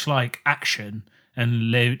so much like action and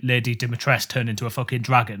Lady Dimitrescu turned into a fucking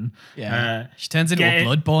dragon. Yeah, she turns into a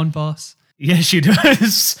Bloodborne boss. Yeah, she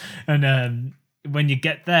does. And when you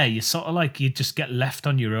get there, you sort of like, you just get left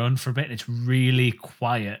on your own for a bit. And it's really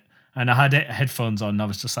quiet. and I had headphones on. And I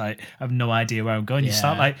was just like, I have no idea where I'm going.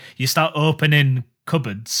 Yeah. You start opening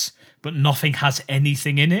cupboards, but nothing has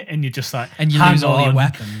anything in it, and you're just like, And you hang lose all your on.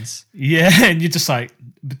 weapons. Yeah, and you're just like,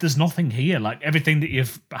 but there's nothing here. Like everything that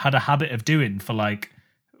you've had a habit of doing for like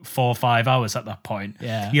 4 or 5 hours at that point.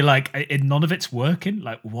 Yeah. You're like, none of it's working.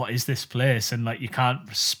 Like, what is this place? And like, you can't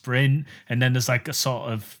sprint. And then there's like a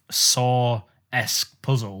sort of Saw-esque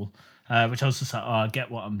puzzle, which I was just like, oh, I get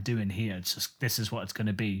what I'm doing here. It's just, this is what it's going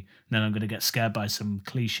to be. And then I'm going to get scared by some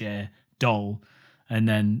cliche doll. And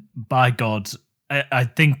then, by God, I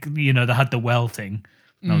think, they had the well thing.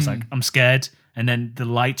 And I was like, I'm scared. And then the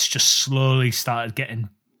lights just slowly started getting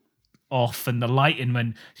off, and the lighting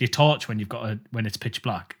when your torch when it's pitch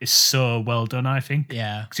black is so well done, I think.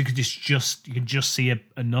 Yeah. Because you can just see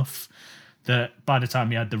enough that by the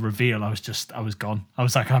time you had the reveal, I was gone. I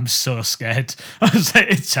was like, I'm so scared. I was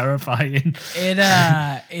like, it's terrifying.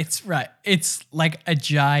 It's right. It's like a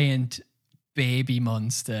giant baby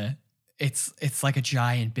monster. It's like a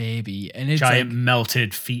giant baby, and it's Giant like,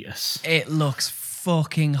 melted fetus. it looks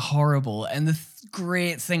fucking horrible. And the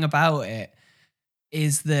great thing about it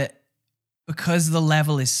is that because the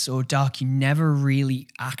level is so dark, you never really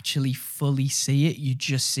actually fully see it. You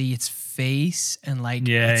just see its face and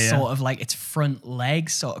it's sort of like its front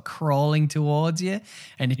legs sort of crawling towards you,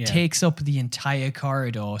 and it takes up the entire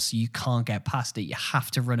corridor, so you can't get past it. You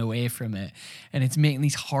have to run away from it, and it's making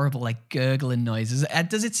these horrible like gurgling noises.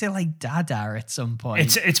 Does it say like Dada at some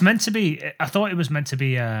point? It's meant to be. I thought it was meant to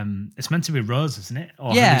be. It's meant to be Rose, isn't it?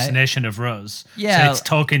 Or Yeah. hallucination of Rose. Yeah. So it's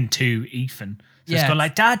talking to Ethan. So it's going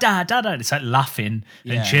like da da da da. It's like laughing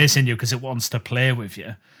and chasing you because it wants to play with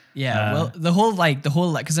you. Yeah, well, the whole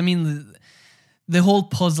because I mean, the whole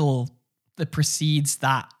puzzle that precedes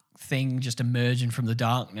that thing just emerging from the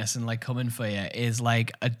darkness and like coming for you is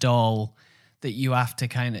like a doll that you have to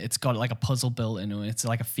it's got like a puzzle built into it. It's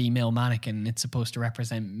like a female mannequin. And it's supposed to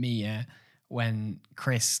represent Mia when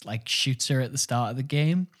Chris like shoots her at the start of the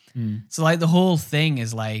game. So like the whole thing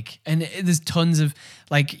is like, and there's tons of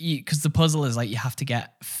like, because the puzzle is like you have to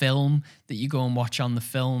get film that you go and watch on the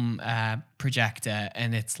film projector,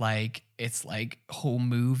 and it's like whole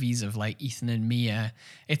movies of like Ethan and Mia.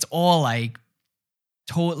 It's all like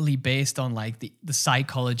totally based on like the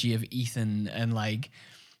psychology of Ethan and like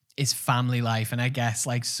his family life, and I guess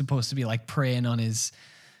like supposed to be like preying on his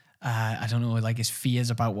I don't know, like his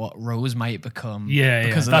fears about what Rose might become.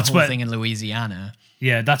 Because of the whole thing in Louisiana.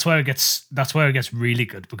 Yeah, that's where it gets really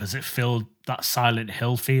good, because it filled that Silent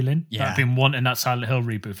Hill feeling. Yeah. I've been wanting that Silent Hill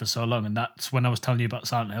reboot for so long, and that's when I was telling you about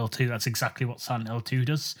Silent Hill 2. That's exactly what Silent Hill 2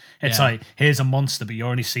 does. It's like, here's a monster, but you're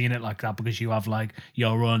only seeing it like that because you have like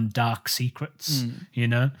your own dark secrets,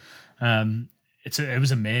 It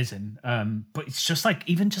was amazing. But it's just like,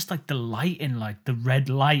 even just like the lighting, like the red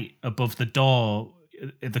light above the door,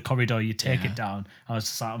 the corridor you take it down. I was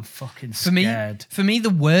just like, I'm fucking scared. For me, the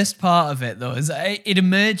worst part of it though is it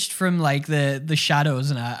emerged from like the shadows,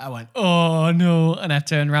 and I went, oh no, and I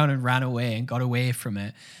turned around and ran away and got away from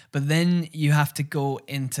it. But then you have to go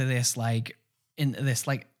into this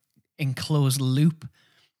enclosed loop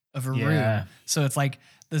of a room. So it's like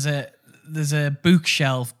there's a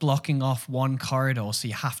bookshelf blocking off one corridor, so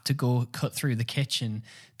you have to go cut through the kitchen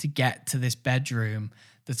to get to this bedroom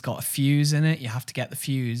that's got a fuse in it. You have to get the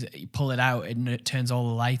fuse, you pull it out, and it turns all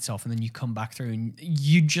the lights off, and then you come back through, and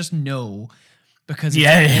you just know because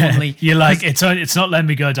it's you're like, it's not letting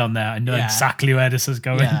me go down there. I know exactly where this is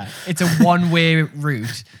going. Yeah, it's a one-way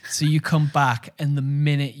route. So you come back, and the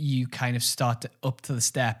minute you kind of start up to the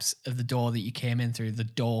steps of the door that you came in through, the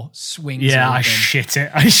door swings. Yeah, open. I shit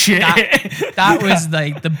it. That was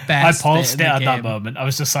like the best. I paused it at that game. moment. I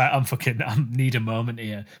was just like, I need a moment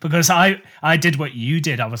here, because I did what you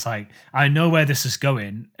did. I was like, I know where this is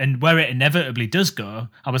going, and where it inevitably does go,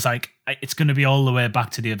 I was like, it's going to be all the way back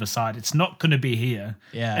to the other side. It's not going to be here.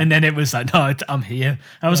 Yeah. And then it was like, no, I'm here.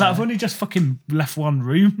 I was like, I've only just fucking left one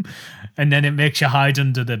room. And then it makes you hide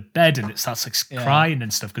under the bed, and it starts like crying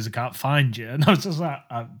and stuff because it can't find you. And I was just like,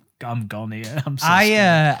 I'm gone here. I'm so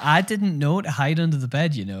scared. I didn't know to hide under the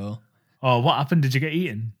bed, you know. Oh, what happened? Did you get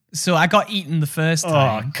eaten? So I got eaten the first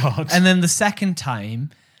time. Oh, God. And then the second time,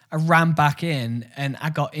 I ran back in and I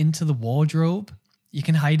got into the wardrobe. You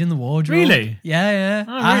can hide in the wardrobe. Really? Yeah.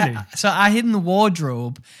 Oh, really? So I hid in the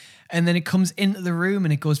wardrobe, and then it comes into the room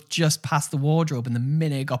and it goes just past the wardrobe. And the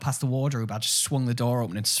minute it got past the wardrobe, I just swung the door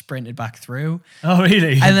open and sprinted back through. Oh,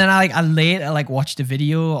 really? And then I later watched a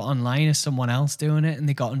video online of someone else doing it, and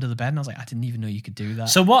they got under the bed, and I was like, I didn't even know you could do that.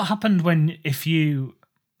 So what happened when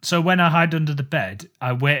I hide under the bed,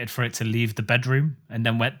 I waited for it to leave the bedroom and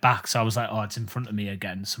then went back. So I was like, oh, it's in front of me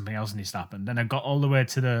again. Something else needs to happen. Then I got all the way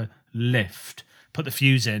to the lift, put the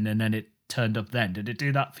fuse in and then it turned up then. Did it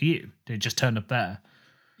do that for you? Did it just turn up there?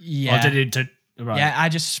 Yeah. Or did it... Right. Yeah, I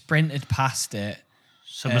just sprinted past it.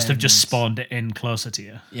 So it must have just spawned it in closer to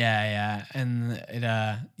you. Yeah. And it,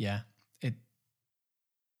 I'm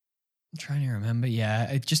trying to remember. Yeah,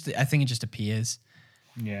 I think it just appears.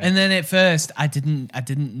 Yeah. And then at first I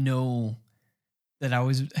didn't know that I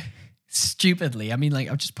was stupidly. I mean, like,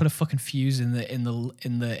 I've just put a fucking fuse in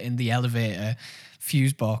the elevator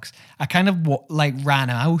fuse box. I kind of ran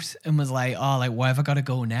out and was like, oh, like, where have I got to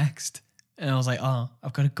go next? And I was like, oh,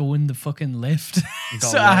 I've got to go in the fucking lift.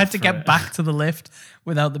 So I had to get back to the lift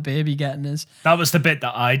without the baby getting us. That was the bit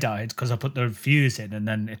that I died because I put the fuse in and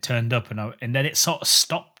then it turned up and then it sort of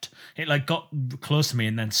stopped. It like got close to me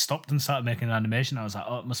and then stopped and started making an animation. I was like,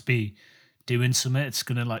 oh, it must be doing something. It's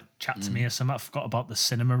going to like chat to me or something. I forgot about the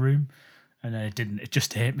cinema room. And then it didn't. It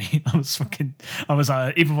just hit me. I was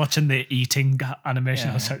like, even watching the eating animation,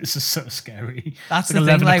 I was like, this is so scary. That's the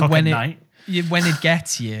thing, like when it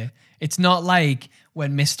gets you, it's not like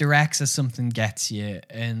when Mr. X or something gets you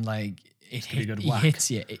and like it hits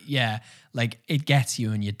you. Like it gets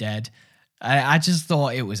you and you're dead. I just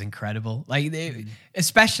thought it was incredible. Like,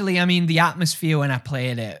 especially, I mean, the atmosphere when I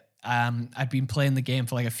played it. I'd been playing the game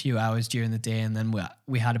for like a few hours during the day, and then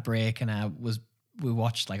we had a break, and we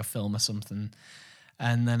watched like a film or something,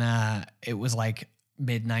 and then it was like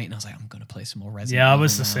midnight, and I was like, I'm gonna play some more Resident Evil. Yeah, I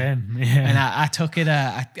was the same. Yeah, and I took it.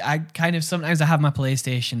 I kind of sometimes I have my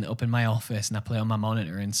PlayStation up in my office, and I play on my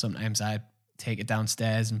monitor, and sometimes I take it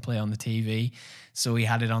downstairs and play on the TV. So we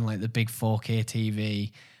had it on like the big 4K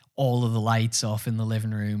TV. All of the lights off in the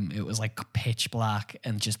living room. It was like pitch black,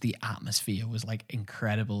 and just the atmosphere was like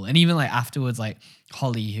incredible. And even like afterwards, like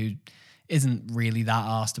Holly, who isn't really that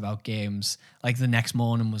arsed about games, like the next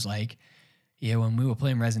morning was like, yeah, when we were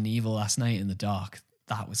playing Resident Evil last night in the dark,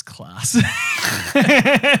 that was class.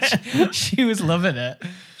 she was loving it.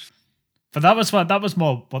 But that was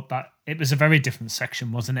more, but it was a very different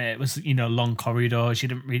section, wasn't it? It was, long corridors. You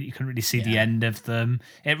couldn't really see the end of them.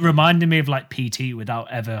 It reminded me of like PT without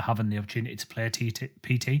ever having the opportunity to play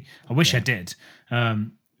PT. I wish I did.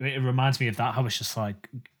 It reminds me of that. How it's just like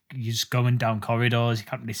you're just going down corridors. You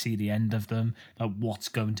can't really see the end of them. Like what's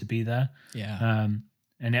going to be there. Yeah.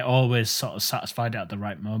 And it always sort of satisfied it at the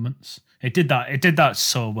right moments. It did that. It did that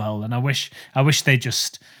so well. And I wish they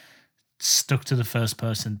just stuck to the first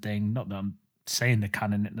person thing. Not that I'm saying they're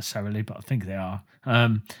canon it necessarily, but I think they are.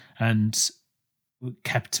 And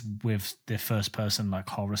kept with the first person like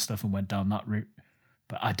horror stuff and went down that route.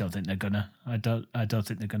 But I don't think they're gonna. I don't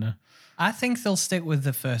think they're gonna. I think they'll stick with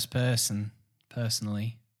the first person.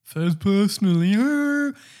 Personally, I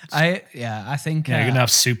think you're gonna have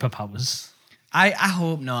superpowers. I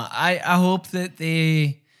hope not. I hope that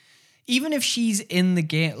they, even if she's in the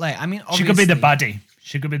game, like, I mean, she could be the baddie.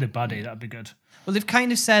 That'd be good. Well, they've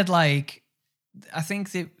kind of said like, I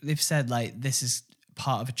think they've said like this is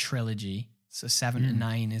part of a trilogy. So 7 to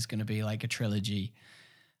 9 is going to be like a trilogy.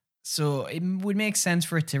 So it would make sense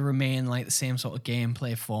for it to remain like the same sort of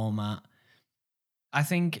gameplay format. I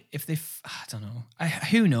think if I don't know.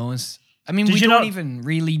 Who knows? I mean, we don't even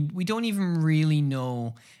really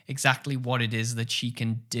know exactly what it is that she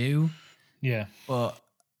can do. Yeah. But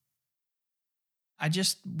I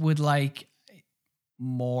just would like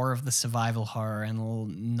more of the survival horror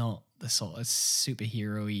and not the sort of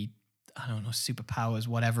superhero-y, I don't know, superpowers,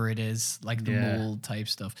 whatever it is, like the mold type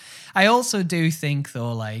stuff. I also do think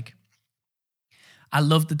though, like, I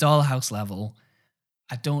love the dollhouse level.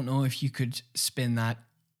 I don't know if you could spin that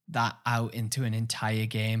out into an entire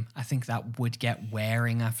game. I think that would get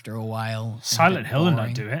wearing after a while. Silent Hill would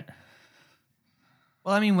not do it.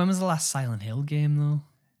 Well, I mean, when was the last Silent Hill game though?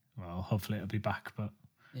 Well, hopefully it'll be back, but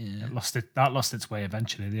yeah, that lost its way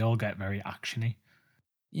eventually. They all get very actiony.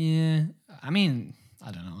 Yeah, I mean,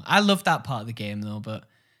 I don't know. I love that part of the game though, but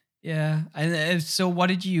yeah. And so, what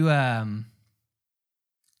did you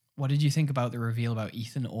think about the reveal about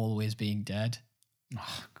Ethan always being dead?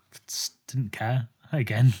 Oh, didn't care.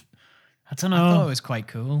 Again, I don't know. I thought it was quite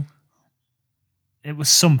cool. It was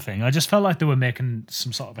something. I just felt like they were making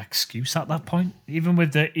some sort of excuse at that point, even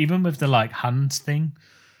with the like hands thing.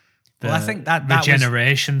 Well, I think that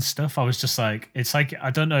regeneration stuff. I was just like, it's like, I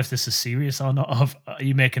don't know if this is serious or not. Are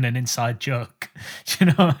you making an inside joke? Do you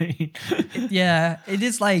know what I mean? Yeah, it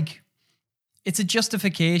is like, it's a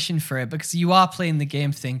justification for it because you are playing the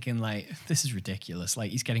game thinking like, this is ridiculous. Like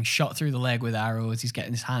he's getting shot through the leg with arrows. He's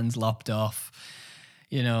getting his hands lopped off,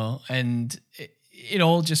 and it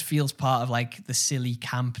all just feels part of like the silly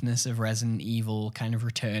campness of Resident Evil kind of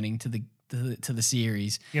returning to the the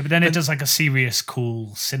series. Yeah, but then it does like a serious, cool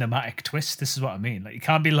cinematic twist. This is what I mean. Like, you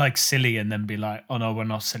can't be like silly and then be like, "Oh no, we're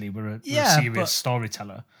not silly. We're a serious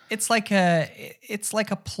storyteller." It's like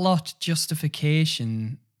a plot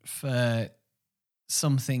justification for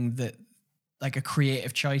something that, like, a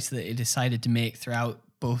creative choice that it decided to make throughout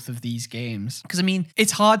both of these games. Because I mean,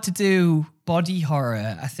 it's hard to do body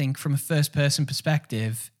horror, I think, from a first-person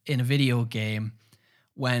perspective in a video game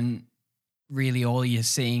when really all you're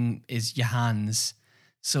seeing is your hands.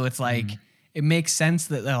 So it's like it makes sense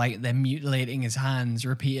that they're mutilating his hands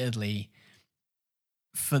repeatedly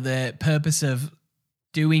for the purpose of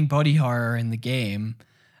doing body horror in the game,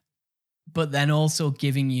 but then also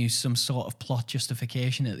giving you some sort of plot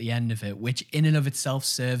justification at the end of it, which in and of itself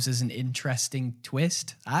serves as an interesting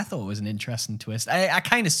twist. I thought it was an interesting twist. I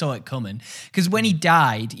kind of saw it coming, because when he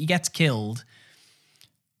died, he gets killed.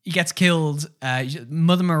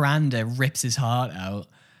 Mother Miranda rips his heart out,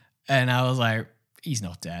 and I was like, he's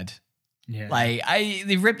not dead. Yeah. Like,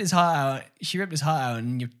 they ripped his heart out. She ripped his heart out,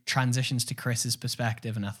 and you transitions to Chris's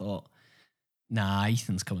perspective, and I thought, nah,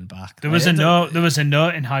 Ethan's coming back. There was a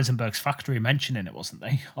note in Heisenberg's factory mentioning it, wasn't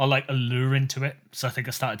there? Or like alluring to it. So I think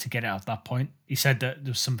I started to get it at that point. He said that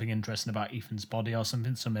there was something interesting about Ethan's body or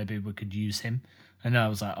something, so maybe we could use him. And I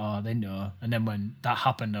was like, oh, they know. And then when that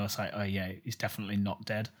happened, I was like, oh yeah, he's definitely not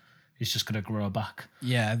dead. He's just going to grow back.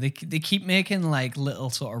 Yeah, they keep making like little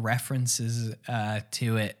sort of references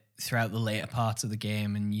to it throughout the later parts of the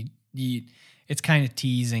game, and you it's kind of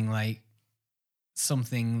teasing like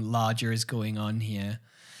something larger is going on here.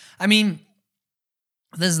 I mean,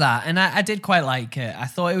 there's that, and I did quite like it. I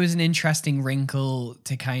thought it was an interesting wrinkle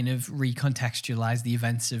to kind of recontextualize the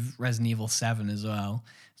events of Resident Evil 7 as well.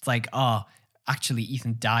 It's like, oh, actually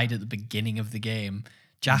Ethan died at the beginning of the game.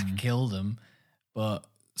 Jack killed him, but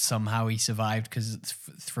somehow he survived because it's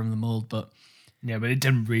from the mold. But yeah, but it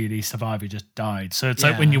didn't really survive. He just died. So it's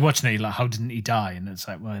like when you're watching it, you're like, how didn't he die? And it's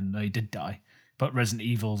like, well, no, he did die. But Resident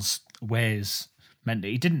Evil's ways meant that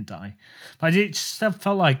he didn't die. But I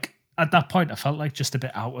felt like, at that point, I felt like just a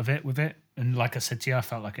bit out of it with it. And like I said to you, I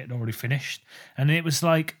felt like it had already finished. And it was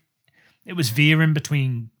like, it was veering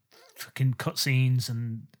between fucking cutscenes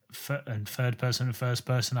and third person and first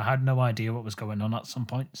person. I had no idea what was going on at some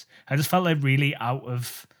points. I just felt like really out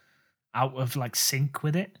of like sync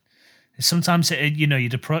with it. Sometimes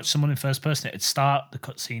you'd approach someone in first person, it'd start the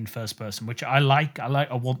cutscene first person, which I like.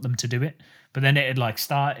 I want them to do it, but then it'd like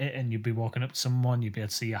start it, and you'd be walking up to someone, you'd be able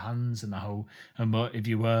to see your hands and the whole emotive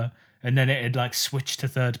you were, and then it'd like switch to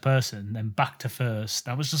third person, then back to first.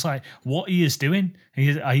 I was just like, what are you doing?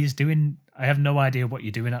 I have no idea what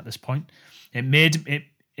you're doing at this point. It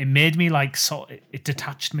made me like it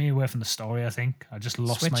detached me away from the story. I think I just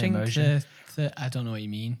lost switching my immersion. I don't know what you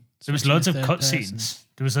mean. There was loads of cutscenes.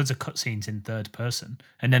 There was loads of cutscenes in third person,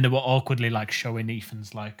 and then they were awkwardly like showing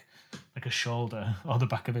Ethan's like a shoulder or the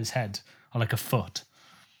back of his head or like a foot.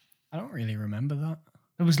 I don't really remember that.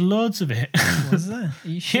 There was loads of it. Was there? Are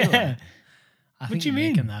you sure? Yeah. I What think do you you're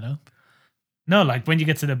mean? making that up. No, like when you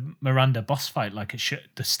get to the Miranda boss fight, like it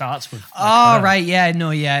starts with. Like, oh right, yeah,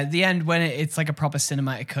 no, yeah. The end when it's like a proper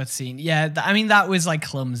cinematic cutscene. Yeah, I mean that was like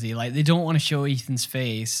clumsy. Like they don't want to show Ethan's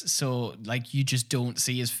face, so like you just don't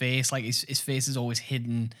see his face. Like his face is always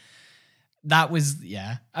hidden. That was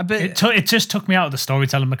a bit. It just took me out of the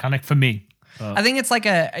storytelling mechanic for me. I think it's like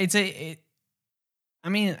I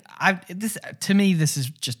mean, to me this is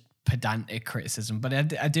just pedantic criticism, but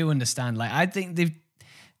I do understand. Like I think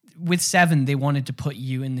with 7, they wanted to put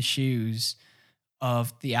you in the shoes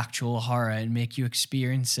of the actual horror and make you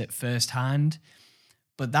experience it firsthand.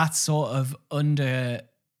 But that's sort of undercut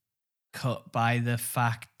by the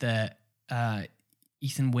fact that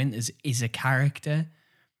Ethan Winters is a character.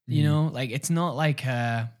 You know, like it's not like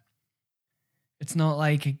a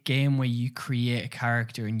game where you create a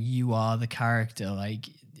character and you are the character. Like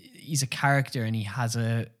he's a character and he has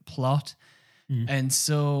a plot. And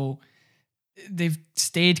so they've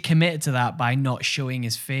stayed committed to that by not showing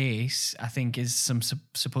his face. I think is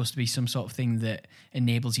supposed to be some sort of thing that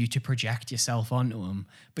enables you to project yourself onto him,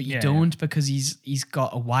 but you don't, because he's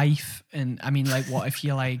got a wife. And I mean, like, what if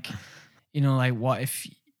you're like, like what if,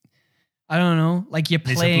 I don't know, like you're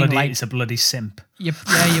playing he's a bloody simp. You're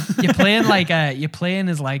playing you're playing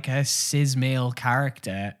as like a cis male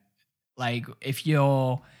character. Like if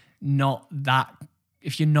you're not that,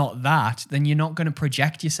 then you're not going to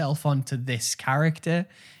project yourself onto this character.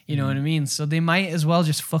 You know what I mean? So they might as well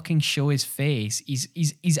just fucking show his face.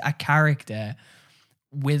 He's a character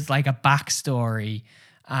with like a backstory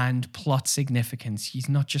and plot significance. He's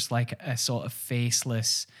not just like a sort of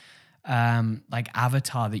faceless like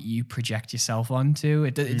avatar that you project yourself onto.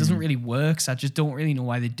 It doesn't really work. So I just don't really know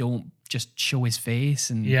why they don't just show his face.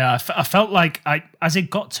 And Yeah, I felt like as it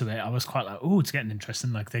got to it, I was quite like, oh, it's getting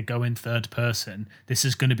interesting. Like they go in third person. This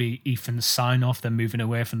is going to be Ethan's sign off. They're moving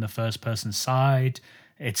away from the first person side.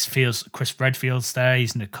 It feels Chris Redfield's there.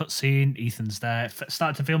 He's in a cutscene. Ethan's there. It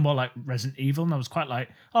started to feel more like Resident Evil, and I was quite like,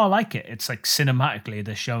 oh, I like it. It's like cinematically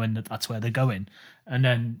they're showing that that's where they're going, and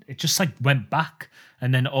then it just like went back,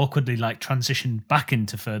 and then awkwardly like transitioned back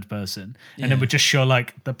into third person, and then would just show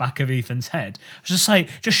like the back of Ethan's head. I was just like,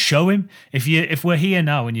 just show him. If we're here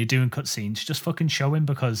now and you're doing cutscenes, just fucking show him,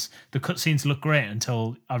 because the cutscenes look great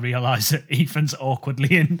until I realise that Ethan's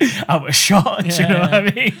awkwardly out of shot. Do you know what I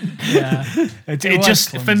mean? Yeah. It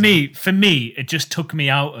just for me, it just took me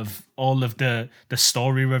out of all of the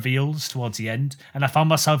story reveals towards the end, and I found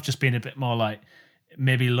myself just being a bit more like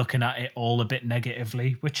maybe looking at it all a bit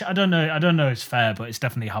negatively, which I don't know is fair, but it's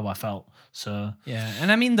definitely how I felt. So yeah,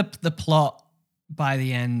 and I mean the plot by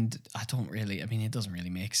the end, it doesn't really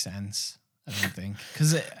make sense. I don't think,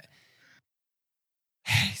 because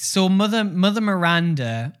so Mother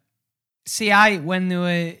Miranda. See, when they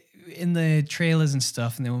were in the trailers and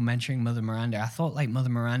stuff, and they were mentioning Mother Miranda, I thought like Mother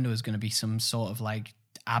Miranda was going to be some sort of like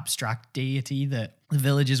abstract deity that the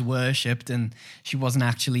villagers worshipped, and she wasn't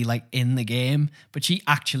actually like in the game, but she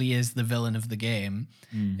actually is the villain of the game.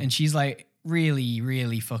 And she's like really,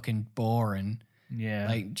 really fucking boring. Yeah,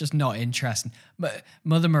 like just not interesting. But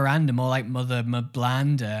Mother Miranda, more like Mother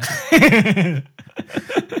Mablanda.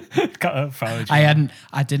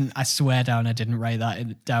 I swear down, I didn't write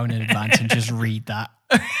that down in advance and just read that.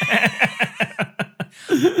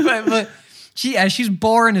 but she's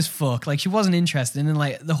boring as fuck. Like she wasn't interested. And then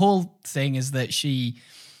like the whole thing is that she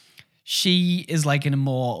is like an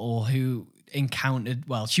immortal who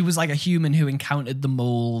she was like a human who encountered the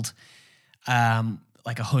mold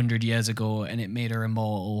like 100 years ago, and it made her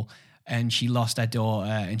immortal, and she lost her daughter,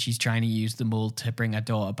 and she's trying to use the mold to bring her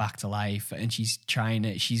daughter back to life, and she's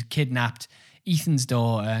kidnapped Ethan's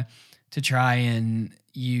daughter to try and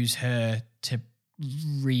use her to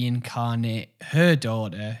reincarnate her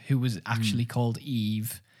daughter, who was actually called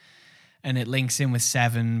Eve. And it links in with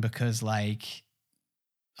Seven because, like,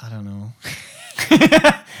 I don't know.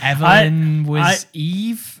 Evelyn was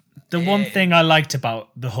Eve. The one thing I liked about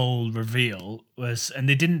the whole reveal was, and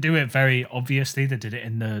they didn't do it very obviously, they did it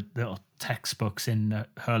in the little textbooks in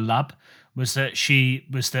her lab, was that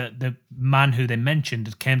the man who they mentioned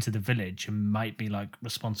that came to the village and might be like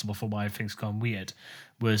responsible for why things gone weird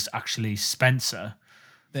was actually Spencer,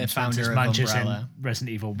 the founder of Umbrella, in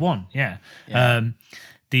Resident Evil 1. Yeah.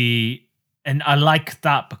 And I like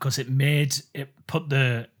that because it put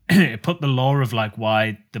the lore of like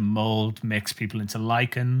why the mold makes people into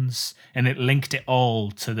lichens, and it linked it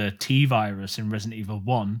all to the T virus in Resident Evil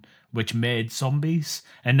 1, which made zombies.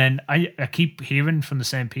 And then I keep hearing from the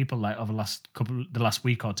same people like over the last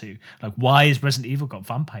week or two, like, why has Resident Evil got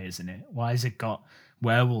vampires in it? Why has it got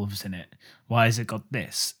werewolves in it? Why has it got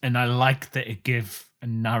this? And I like that it gave a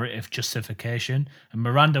narrative justification, and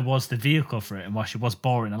Miranda was the vehicle for it, and while she was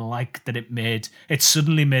boring, I like that it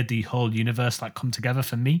suddenly made the whole universe like come together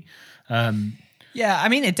for me. Yeah, I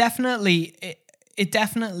mean, it definitely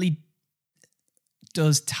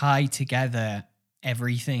does tie together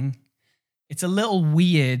everything. It's a little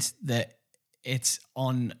weird that it's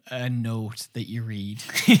on a note that you read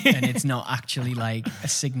and it's not actually like a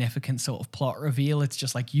significant sort of plot reveal. It's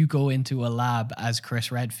just like you go into a lab as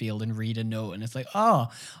Chris Redfield and read a note, and it's like,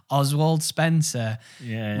 oh, Oswald Spencer.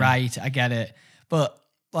 Yeah. Right, I get it. But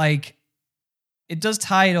like, it does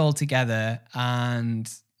tie it all together, and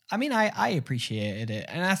I mean, I appreciated it.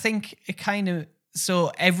 And I think it kind of,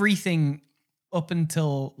 so everything up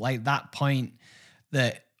until like that point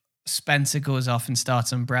that Spencer goes off and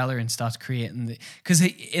starts Umbrella and starts creating because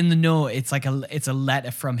in the note it's a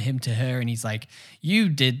letter from him to her, and he's like, you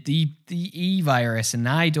did the E virus, and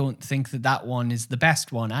I don't think that one is the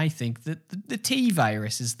best one. I think that the T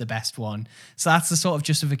virus is the best one. So that's the sort of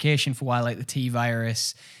justification for why like the T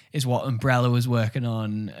virus is what Umbrella was working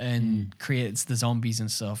on and creates the zombies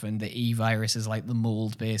and stuff, and the E virus is like the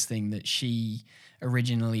mold based thing that she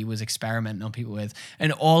originally was experimenting on people with.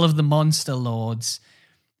 And all of the monster lords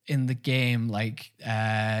in the game, like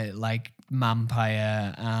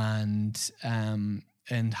Vampire and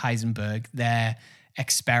Heisenberg, their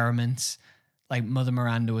experiments, like Mother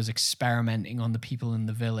Miranda was experimenting on the people in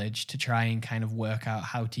the village to try and kind of work out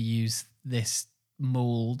how to use this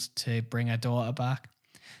mold to bring her daughter back.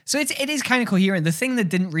 So it is kind of coherent. The thing that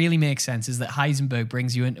didn't really make sense is that Heisenberg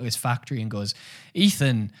brings you into his factory and goes,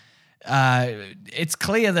 Ethan, It's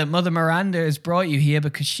clear that Mother Miranda has brought you here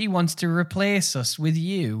because she wants to replace us with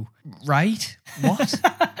you, right? What?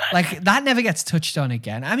 Like, that never gets touched on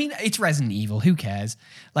again. I mean, it's Resident Evil. Who cares?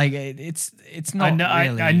 Like, it's not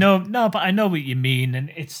really. I know, no, but I know what you mean,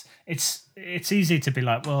 and it's easy to be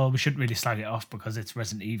like, well, we shouldn't really slag it off because it's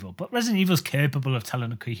Resident Evil, but Resident Evil's capable of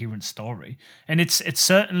telling a coherent story, and it's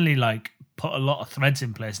certainly like put a lot of threads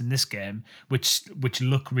in place in this game, which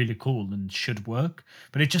look really cool and should work,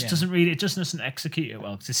 but it just doesn't execute it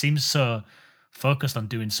well because it seems so focused on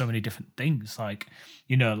doing so many different things. Like,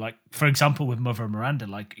 you know, like for example with Mother Miranda,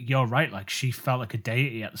 like you're right, like she felt like a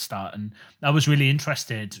deity at the start, and I was really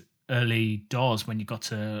interested early doors when you got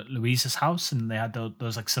to Louisa's house and they had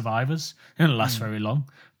those like survivors. It didn't last very long,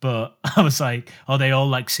 but I was like, oh, they all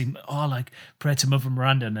like seem, oh, like pray to Mother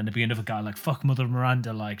Miranda, and then there'd be another guy like, fuck Mother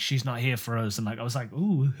Miranda, like she's not here for us, and like I was like,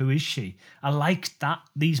 ooh, who is she? I liked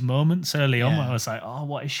these moments early on where I was like, oh,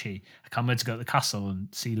 what is she? I can't wait to go to the castle and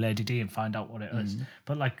see Lady D and find out what it is.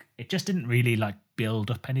 But like it just didn't really like build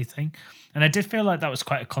up anything, and I did feel like that was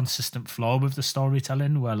quite a consistent flaw with the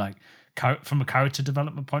storytelling, where like from a character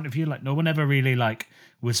development point of view, like no one ever really like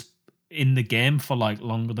was in the game for like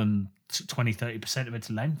longer than 20-30% of its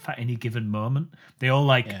length at any given moment. They all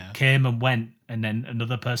like came and went, and then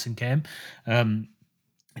another person came, and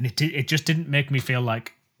it just didn't make me feel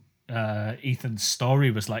like Ethan's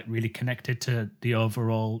story was like really connected to the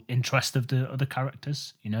overall interest of the other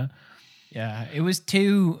characters, you know? Yeah, it was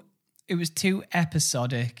too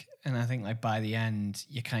episodic, and I think like by the end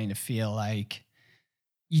you kind of feel like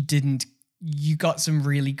you got some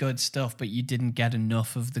really good stuff, but you didn't get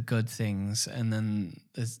enough of the good things. And then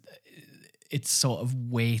it's sort of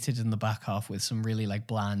weighted in the back half with some really like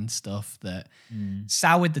bland stuff that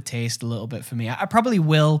soured the taste a little bit for me. I probably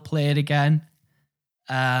will play it again.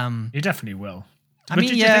 You definitely will.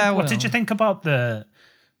 What did you think about the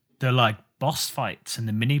like boss fights and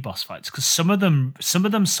the mini boss fights? Because some of them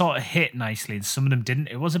sort of hit nicely and some of them didn't.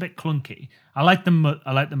 It was a bit clunky. I like the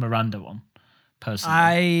Miranda one. Personally,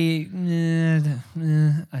 I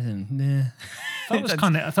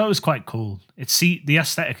don't. I thought it was quite cool. The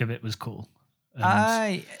aesthetic of it was cool.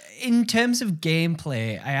 In terms of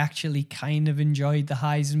gameplay, I actually kind of enjoyed the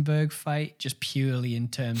Heisenberg fight, just purely in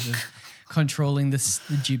terms of controlling the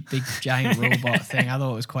big giant robot thing. I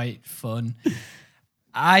thought it was quite fun.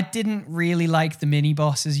 I didn't really like the mini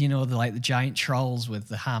bosses, you know, the giant trolls with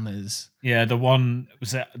the hammers. Yeah, there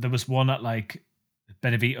was one at like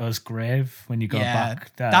Benevito's grave when you go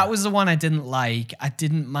back there. That was the one I didn't like. I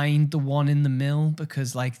didn't mind the one in the mill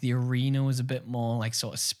because like the arena was a bit more like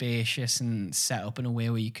sort of spacious and set up in a way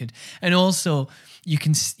where you could, and also you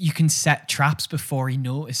can set traps before he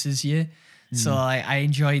notices you. So I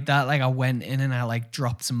enjoyed that. Like I went in and I like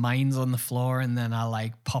dropped some mines on the floor, and then I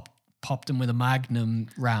like popped him with a magnum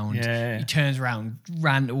round. Yeah. He turns around,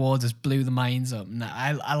 ran towards us, blew the mines up. And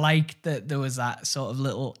I liked that there was that sort of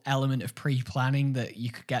little element of pre-planning that you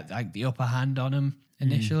could get like the upper hand on him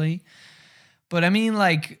initially. But I mean,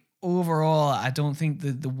 like overall, I don't think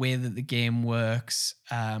that the way that the game works,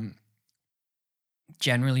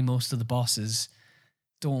 generally most of the bosses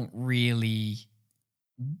don't really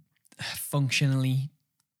functionally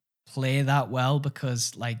play that well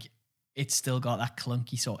because like it's still got that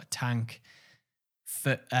clunky sort of tank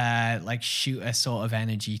like shooter sort of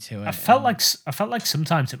energy to it. I felt like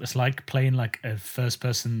sometimes it was like playing like a first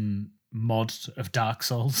person mod of Dark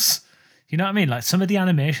Souls. You know what I mean? Like some of the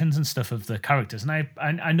animations and stuff of the characters, and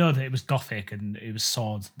I know that it was gothic and it was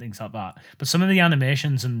swords and things like that, but some of the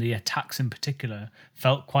animations and the attacks in particular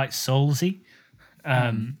felt quite Soulsy.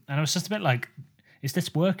 And I was just a bit like, is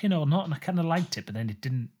this working or not? And I kind of liked it, but then it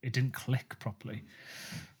didn't click properly.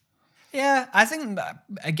 Yeah, I think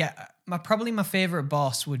again, probably my favorite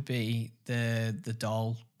boss would be the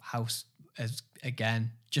doll house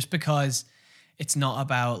again, just because it's not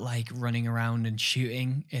about like running around and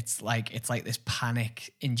shooting. It's like this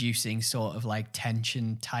panic inducing sort of like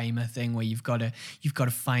tension timer thing where you've got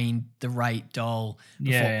to find the right doll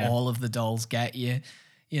before all of the dolls get you.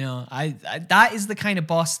 You know, I that is the kind of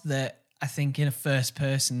boss that I think in a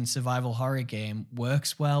first-person survival horror game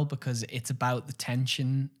works well because it's about the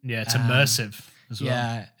tension. Yeah, it's immersive as well.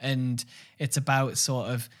 Yeah, and it's about sort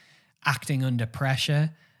of acting under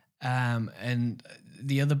pressure. And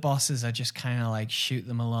the other bosses are just kind of like shoot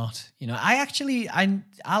them a lot. You know, I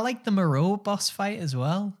like the Moreau boss fight as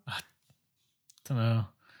well. I don't know.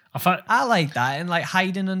 I like that, and like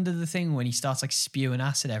hiding under the thing when he starts like spewing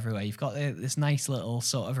acid everywhere. You've got this nice little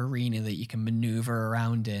sort of arena that you can maneuver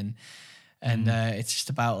around in. And it's just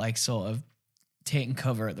about like sort of taking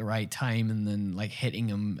cover at the right time and then like hitting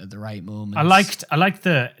them at the right moment. I liked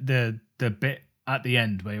the bit at the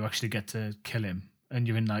end where you actually get to kill him, and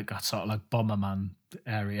you're in like that sort of like Bomberman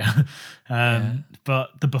area.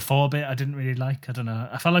 But the before bit I didn't really like. I don't know.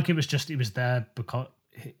 I felt like he was there because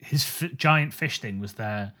his giant fish thing was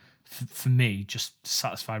there for me, just to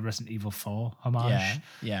satisfy Resident Evil 4 homage.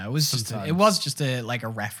 Yeah. It was just a like a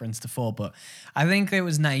reference to 4, but I think it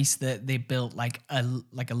was nice that they built like a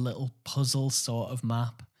little puzzle sort of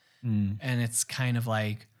map, and it's kind of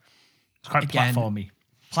like it's quite platformy,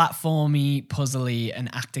 puzzly, and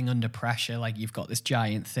acting under pressure. Like you've got this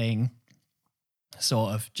giant thing,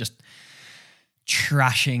 sort of just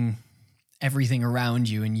trashing everything around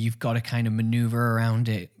you, and you've got to kind of maneuver around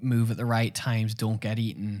it, move at the right times, don't get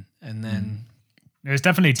eaten, and then it was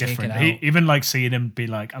definitely different. Even like seeing him be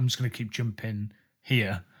like, I'm just going to keep jumping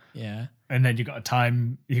here, and then you got to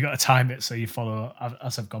time it so you follow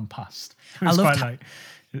as I've gone past. I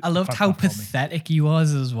loved how pathetic he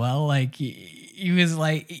was as well. Like he was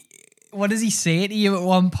like, what does he say to you at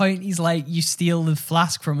one point? He's like, you steal the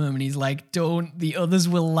flask from him, and he's like, don't, the others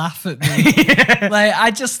will laugh at me. Like,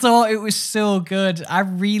 I just thought it was so good. I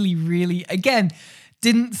really, really, again,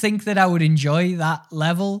 didn't think that I would enjoy that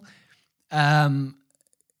level.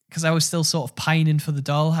 Because I was still sort of pining for the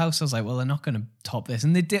dollhouse. I was like, well, they're not going to top this.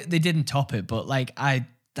 And they didn't top it, but like,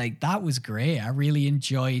 that was great. I really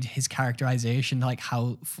enjoyed his characterization, like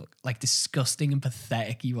how like disgusting and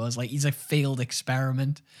pathetic he was. Like, he's a failed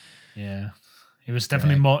experiment. Yeah, he was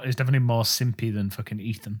definitely more simpy than fucking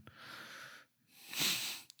Ethan.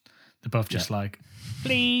 They're both just like,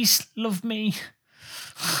 please love me.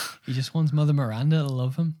 He just wants Mother Miranda to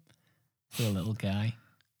love him. Poor little guy.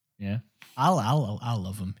 Yeah, I'll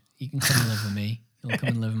love him. He can come and live with me. He'll come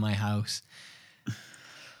and live in my house.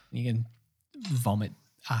 He can vomit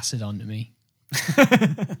acid onto me.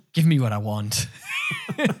 Give me what I want.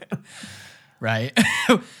 Right.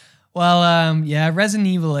 Well, Resident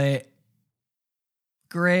Evil 8,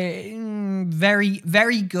 great, very,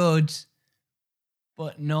 very good,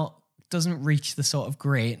 but doesn't reach the sort of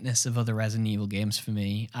greatness of other Resident Evil games for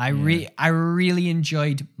me. I really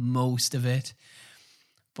enjoyed most of it,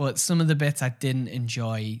 but some of the bits I didn't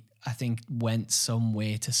enjoy, I think, went some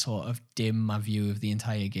way to sort of dim my view of the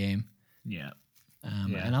entire game. Yeah.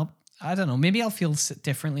 And I don't know, maybe I'll feel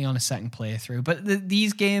differently on a second playthrough, but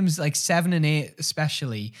these games, like 7 and 8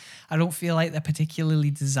 especially, I don't feel like they're particularly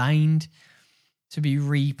designed to be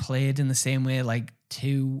replayed in the same way like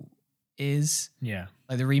 2 is. Yeah.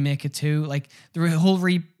 Like the remake of 2, like the whole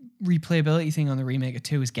replayability thing on the remake of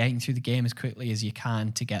 2 is getting through the game as quickly as you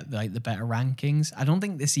can to get like the better rankings. I don't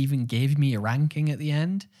think this even gave me a ranking at the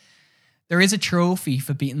end. There is a trophy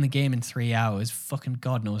for beating the game in 3 hours. Fucking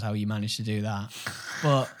God knows how you managed to do that.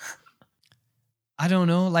 But I don't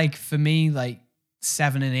know, like for me, like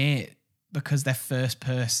 7 and 8, because they're first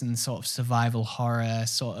person sort of survival horror,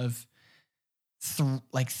 sort of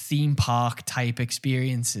like theme park type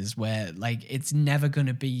experiences where like it's never going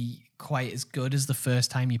to be quite as good as the first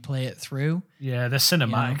time you play it through. Yeah, they're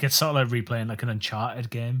cinematic. You know? It's sort of like replaying like an Uncharted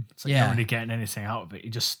game. It's like you're not really getting anything out of it.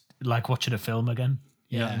 You just like watching a film again.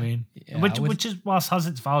 You know what I mean? Yeah, which is, whilst has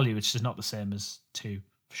its value, it's just not the same as 2,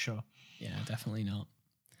 for sure. Yeah, definitely not.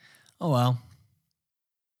 Oh well.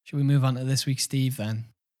 Should we move on to this week, Steve, then?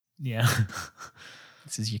 Yeah.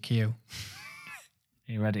 This is your cue.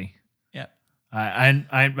 Are you ready? Yeah. I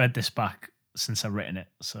ain't read this back since I've written it,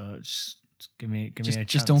 so just give me a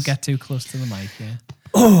chance. Just don't get too close to the mic, yeah?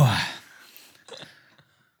 Oh.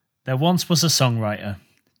 There once was a songwriter.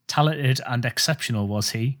 Talented and exceptional was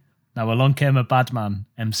he. Now along came a bad man,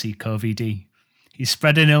 MC COVID. He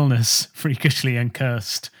spread an illness, freakishly and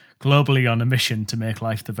cursed, globally on a mission to make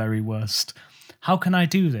life the very worst. How can I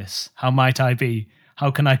do this? How might I be? How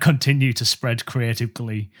can I continue to spread creative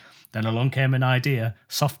glee? Then along came an idea,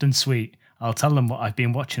 soft and sweet. I'll tell them what I've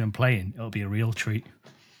been watching and playing. It'll be a real treat.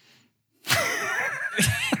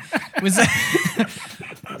 Was that...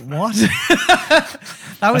 What?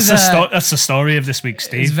 That's the story of this week,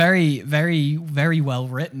 Steve. It's very, very, very well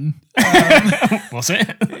written. Was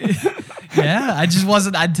it? Yeah, I just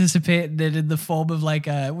wasn't anticipating it in the form of like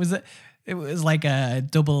a... It was like a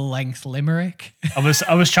double-length limerick. I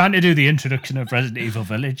was trying to do the introduction of Resident Evil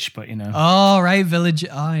Village, but you know. Oh, right, Village.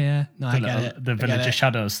 Oh, yeah. No, I get it. The Village of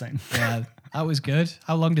Shadows thing. Yeah, that was good.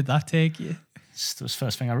 How long did that take you? It was the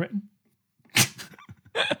first thing I written.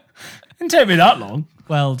 Didn't take me that long.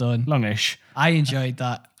 Well done. Longish. I enjoyed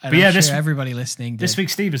that. And but yeah, I'm sure everybody listening did. This week,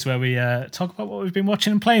 Steve, is where we talk about what we've been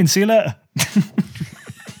watching and playing. See you later.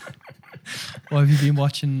 What have you been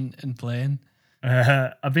watching and playing?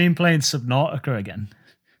 I've been playing Subnautica again,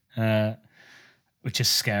 which is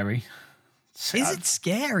scary. Is it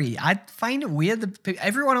scary? I find it weird that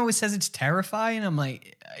everyone always says it's terrifying. I'm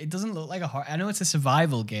like, it doesn't look like a horror. I know it's a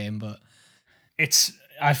survival game, but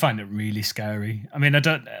I find it really scary. I mean, I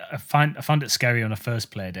found it scary when I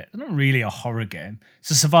first played it. It's not really a horror game.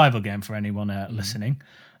 It's a survival game for anyone listening.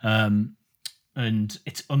 And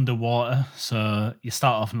it's underwater, so you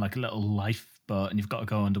start off in like a little lifeboat, and you've got to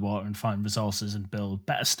go underwater and find resources and build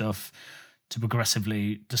better stuff to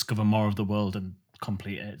progressively discover more of the world and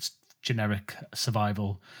complete it. It's generic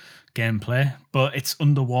survival gameplay, but it's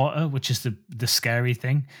underwater, which is the scary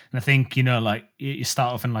thing. And I think, like you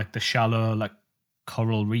start off in like the shallow, like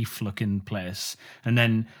coral reef looking place, and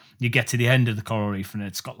then you get to the end of the coral reef and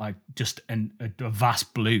it's got like just a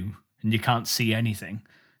vast blue and you can't see anything.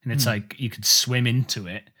 And it's like you could swim into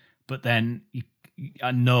it, but then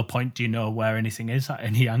at no point do you know where anything is at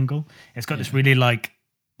any angle. It's got this really like,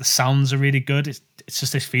 the sounds are really good. It's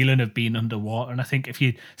just this feeling of being underwater. And I think if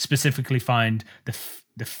you specifically find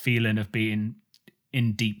the feeling of being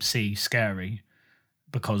in deep sea scary,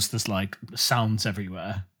 because there's like sounds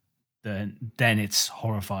everywhere, then it's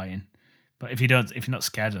horrifying. But if you're not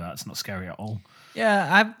scared of that, it's not scary at all.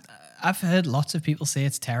 Yeah, I've heard lots of people say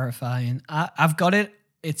it's terrifying. I've got it.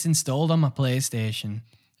 It's installed on my PlayStation,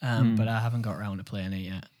 but I haven't got around to playing it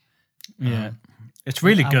yet. Yeah, it's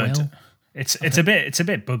really good. It's a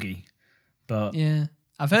bit buggy, but yeah,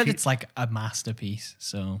 I've heard it's like a masterpiece.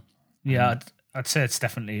 So yeah, I'd say it's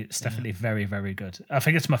definitely very, very good. I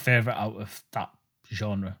think it's my favorite out of that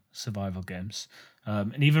genre, survival games.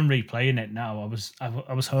 And even replaying it now, I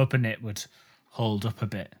was hoping it would hold up a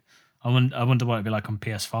bit. I wonder what it'd be like on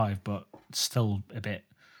PS5, but it's still a bit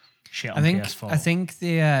shit on PS4. I think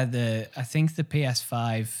the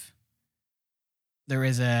PS5, there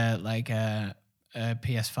is a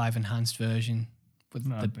PS5 enhanced version with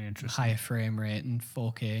the higher frame rate and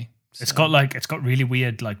 4K. So. It's got really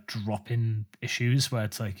weird like drop-in issues where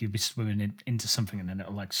it's like you'll be swimming into something and then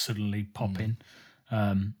it'll like suddenly pop in.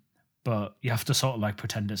 But you have to sort of like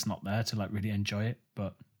pretend it's not there to like really enjoy it.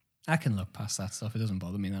 But I can look past that stuff. It doesn't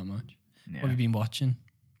bother me that much. Yeah. What have you been watching?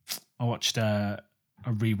 I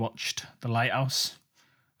rewatched The Lighthouse,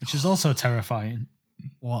 which is also terrifying.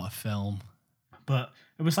 What a film! But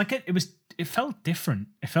it was like it felt different.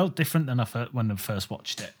 It felt different than when I first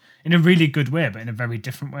watched it, in a really good way, but in a very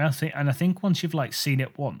different way. I think once you've like seen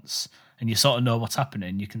it once and you sort of know what's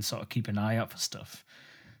happening, you can sort of keep an eye out for stuff.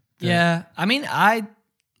 Yeah, I mean,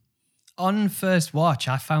 on first watch,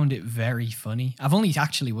 I found it very funny. I've only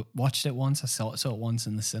actually watched it once. I saw it once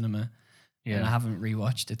in the cinema, and I haven't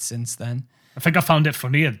rewatched it since then. I think I found it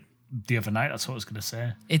funnier the other night. That's what I was going to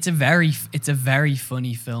say. It's a very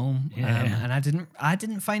funny film, and I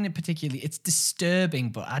didn't find it particularly. It's disturbing,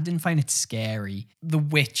 but I didn't find it scary. The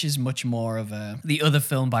Witch is much more of the other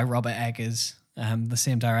film by Robert Eggers. The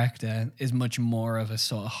same director, is much more of a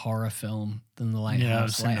sort of horror film than The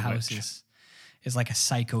Lighthouse. Yeah, Lighthouse is like a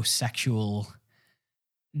psychosexual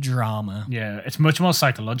drama. Yeah, it's much more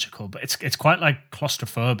psychological, but it's quite like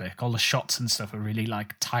claustrophobic. All the shots and stuff are really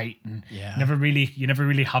like tight, and you never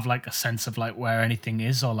really have like a sense of like where anything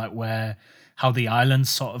is or like how the island's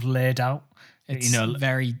sort of laid out. It's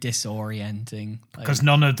very disorienting because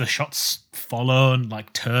none of the shots follow and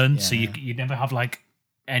like turn, so you never have like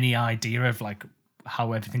any idea of like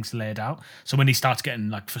how everything's laid out. So when he starts getting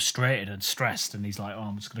like frustrated and stressed and he's like, oh,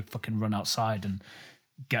 I'm just gonna fucking run outside and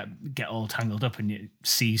get all tangled up and you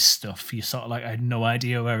see stuff, you sort of like, I had no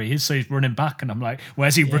idea where he is, so he's running back and I'm like,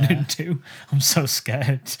 where's he running to? I'm so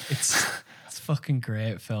scared. It's fucking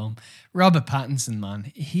great film. Robert Pattinson,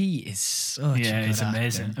 man, he is such a good he's actor.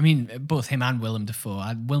 amazing. I mean, both him and Willem Dafoe.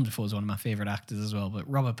 Willem Dafoe is one of my favorite actors as well, but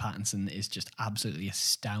Robert Pattinson is just absolutely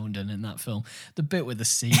astounding in that film. The bit with the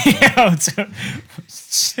sea, it's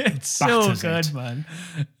so good, man.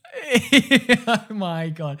 Oh my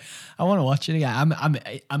god, I want to watch it again.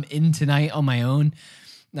 I'm in tonight on my own.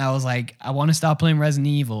 And I was like, I want to start playing Resident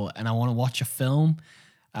Evil and I want to watch a film.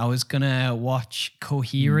 I was gonna watch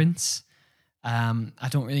Coherence. I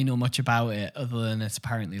don't really know much about it other than it's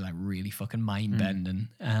apparently like really fucking mind bending.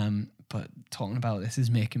 But talking about this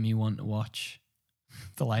is making me want to watch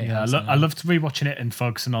The Lighthouse. I loved rewatching it and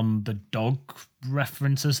focusing on the dog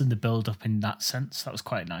references and the build up in that sense. That was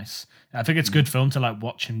quite nice. I think it's a good film to like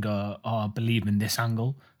watch and go, oh, I believe in this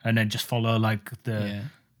angle, and then just follow like the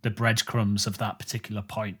breadcrumbs of that particular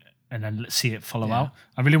point, and then let's see it follow out.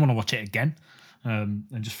 I really want to watch it again and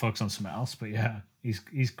just focus on something else. But yeah,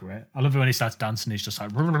 he's great. I love it when he starts dancing. He's just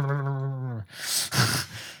like.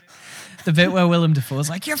 The bit where Willem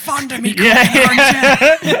Dafoe's like, "You're fond of me, aren't you?"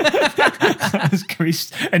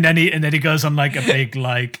 And then he goes on like a big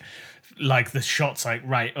like like the shot's like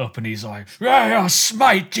right up, and he's like, "Yeah, I'll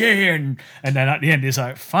smite you," and then at the end he's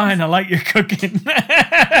like, "Fine, I like your cooking."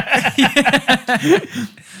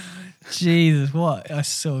 Jesus, what a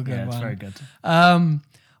so good Yeah, it's one. very good.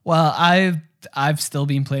 Well, I've still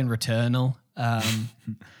been playing Returnal.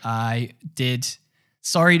 I did.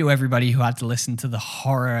 Sorry to everybody who had to listen to the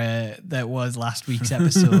horror that was last week's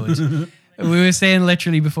episode. We were saying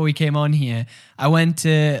literally before we came on here, I went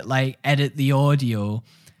to like edit the audio,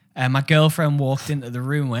 and my girlfriend walked into the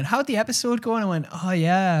room and went, "How'd the episode go?" And I went, "Oh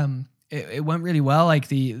yeah, it went really well. Like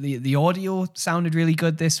the audio sounded really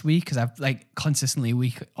good this week, because I've like consistently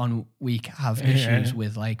week on week have issues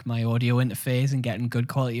with like my audio interface and getting good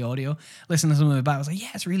quality audio. Listening to some of it back, I was like, yeah,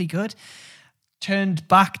 it's really good. Turned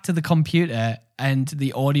back to the computer and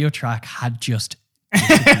the audio track had just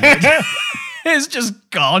disappeared. It's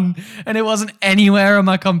just gone, and it wasn't anywhere on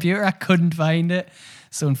my computer. I couldn't find it.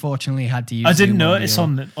 So unfortunately, I had to use. I didn't Zoom notice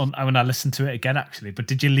audio. on when I listened to it again, actually. But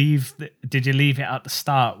did you leave it at the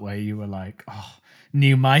start where you were like, "Oh,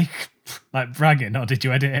 new mic," like bragging, or did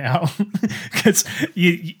you edit it out? Because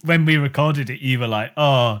you when we recorded it, you were like,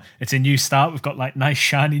 "Oh, it's a new start. We've got like nice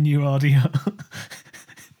shiny new audio."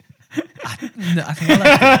 No, I think I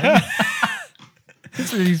left it in.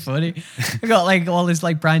 It's really funny. I got like all this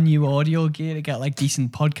like brand new audio gear to get like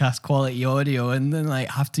decent podcast quality audio, and then like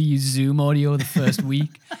have to use Zoom audio the first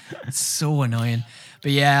week. It's so annoying.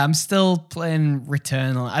 But yeah, I'm still playing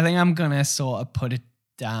Returnal. I think I'm gonna sort of put it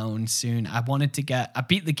down soon. I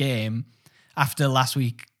beat the game after last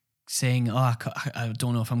week saying, "Oh, I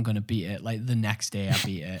don't know if I'm gonna beat it." Like the next day, I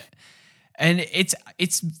beat it. And it's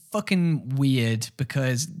fucking weird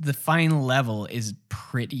because the final level is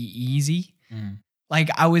pretty easy. Like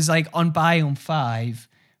I was like on biome 5,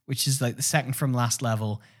 which is like the second from last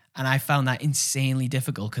level, and I found that insanely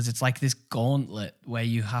difficult because it's like this gauntlet where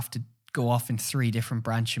you have to go off in 3 different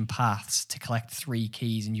branching paths to collect 3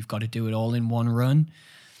 keys, and you've got to do it all in one run.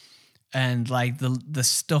 And like the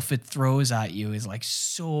stuff it throws at you is like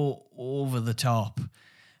so over the top.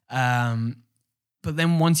 But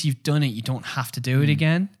then once you've done it, you don't have to do it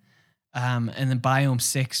again. And then biome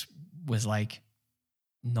 6 was like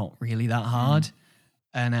not really that hard.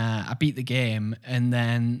 And I beat the game, and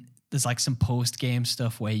then there's like some post-game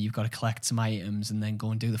stuff where you've got to collect some items and then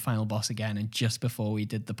go and do the final boss again. And just before we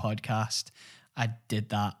did the podcast, I did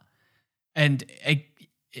that. And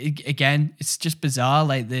again, it's just bizarre.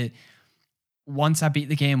 Like once I beat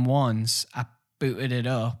the game once, I booted it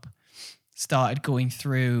up, started going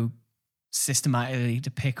through systematically to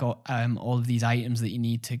pick up all of these items that you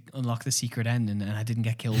need to unlock the secret ending, and I didn't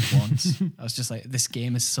get killed once. I was just like, this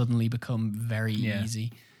game has suddenly become very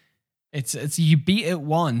easy. It's you beat it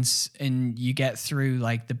once and you get through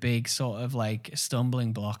like the big sort of like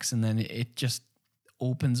stumbling blocks, and then it just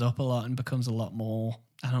opens up a lot and becomes a lot more,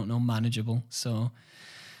 I don't know, manageable. So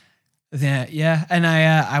yeah. And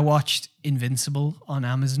I watched Invincible on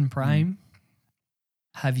Amazon Prime.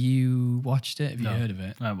 Have you watched it? Have you heard of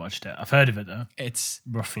it? I watched it. I've heard of it though. It's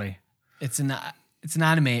Roughly. It's an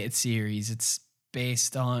animated series. It's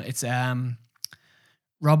based on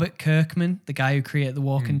Robert Kirkman, the guy who created The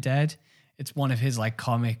Walking Dead. It's one of his like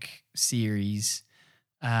comic series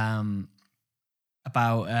about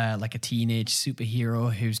like a teenage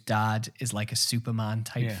superhero whose dad is like a Superman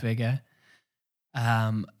type figure.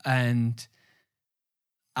 And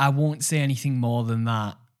I won't say anything more than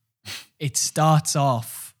that. It starts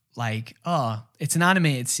off like, it's an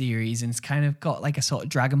animated series, and it's kind of got like a sort of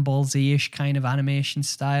Dragon Ball Z-ish kind of animation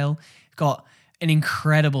style. It's got an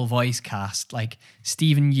incredible voice cast. Like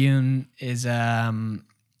Stephen Yeun is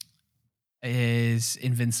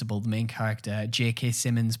Invincible, the main character. J.K.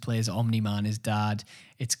 Simmons plays Omni-Man, his dad.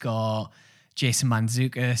 It's got Jason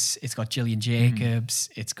Mantzoukas. It's got Gillian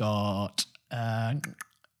Jacobs. It's got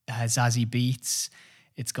Zazie Beetz.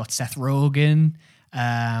 It's got Seth Rogen.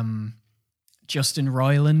 Justin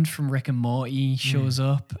Roiland from Rick and Morty shows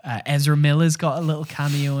up. Ezra Miller's got a little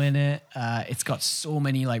cameo in it. It's got so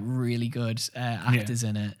many like really good actors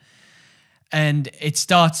in it. And it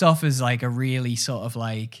starts off as like a really sort of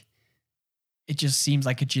like, it just seems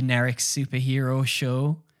like a generic superhero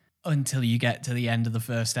show until you get to the end of the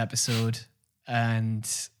first episode and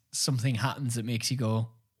something happens that makes you go,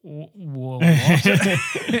 whoa, what?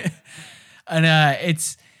 And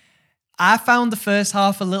I found the first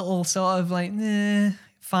half a little sort of like,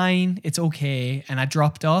 fine, it's okay. And I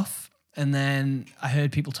dropped off, and then I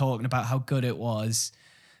heard people talking about how good it was.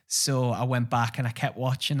 So I went back and I kept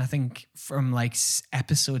watching. I think from like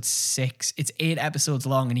episode 6, it's 8 episodes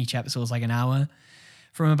long, and each episode is like an hour.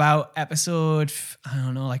 From about episode, I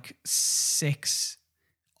don't know, like 6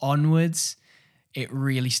 onwards, it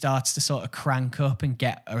really starts to sort of crank up and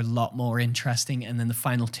get a lot more interesting. And then the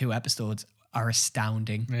final 2 episodes are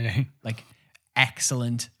astounding. Really? Like,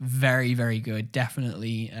 excellent. Very, very good.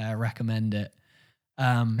 Definitely recommend it.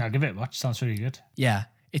 I'll give it a watch. Sounds really good. Yeah,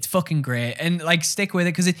 it's fucking great. And like, stick with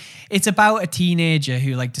it because it's about a teenager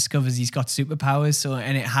who like discovers he's got superpowers. So,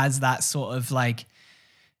 and it has that sort of like,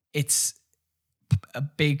 it's a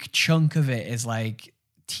big chunk of it is like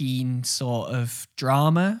teen sort of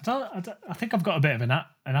drama. I think I've got a bit of an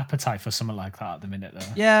appetite for something like that at the minute, though.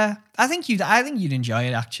 Yeah, I think you'd enjoy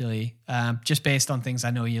it actually, just based on things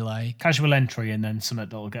I know you like. Casual entry and then something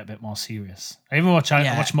that'll get a bit more serious. I even watched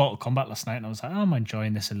Mortal Kombat last night and I was like, I'm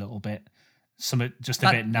enjoying this a little bit. Something just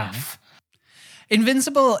a bit naff.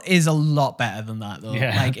 Invincible is a lot better than that though.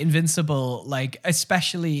 Yeah. Like Invincible, like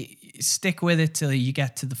especially stick with it till you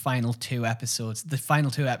get to the final 2 episodes. The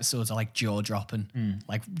final 2 episodes are like jaw dropping,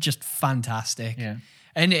 like just fantastic. Yeah,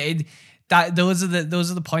 and those are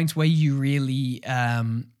the points where you really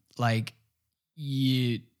like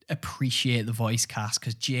you appreciate the voice cast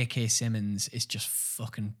because J.K. Simmons is just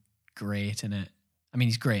fucking great in it. I mean,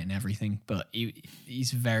 he's great in everything, but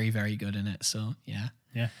he's very, very good in it. So yeah.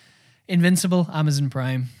 Invincible, Amazon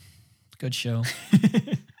Prime, good show.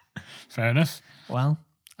 Fair enough. Well,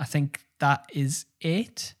 I think that is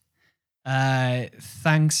it.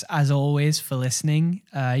 Thanks as always for listening.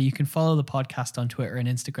 You can follow the podcast on Twitter and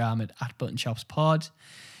Instagram at @ButtonChopsPod.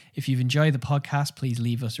 If you've enjoyed the podcast, please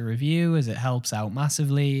leave us a review as it helps out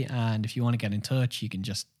massively. And if you want to get in touch, you can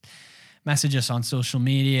just message us on social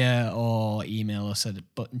media or email us at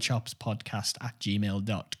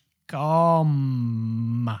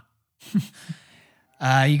buttonchopspodcast@gmail.com.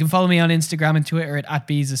 You can follow me on Instagram and Twitter at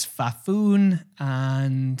 @BeezusFafoon,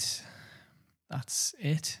 and that's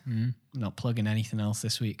it. I'm not plugging anything else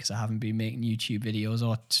this week because I haven't been making YouTube videos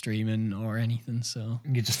or streaming or anything. So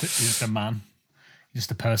You're just a man. You're just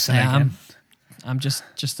a person again. I'm just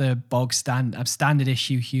a I'm standard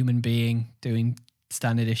issue human being doing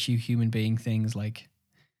standard issue human being things like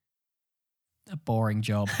a boring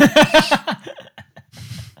job.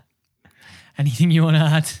 Anything you want to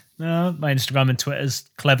add? No, my Instagram and Twitter's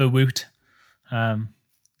cleverwoot.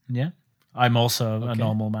 Yeah, I'm also a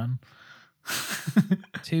normal man.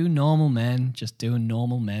 2 normal men just doing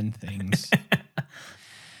normal men things.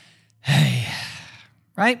 Hey,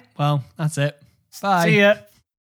 right. Well, that's it. Bye. See ya.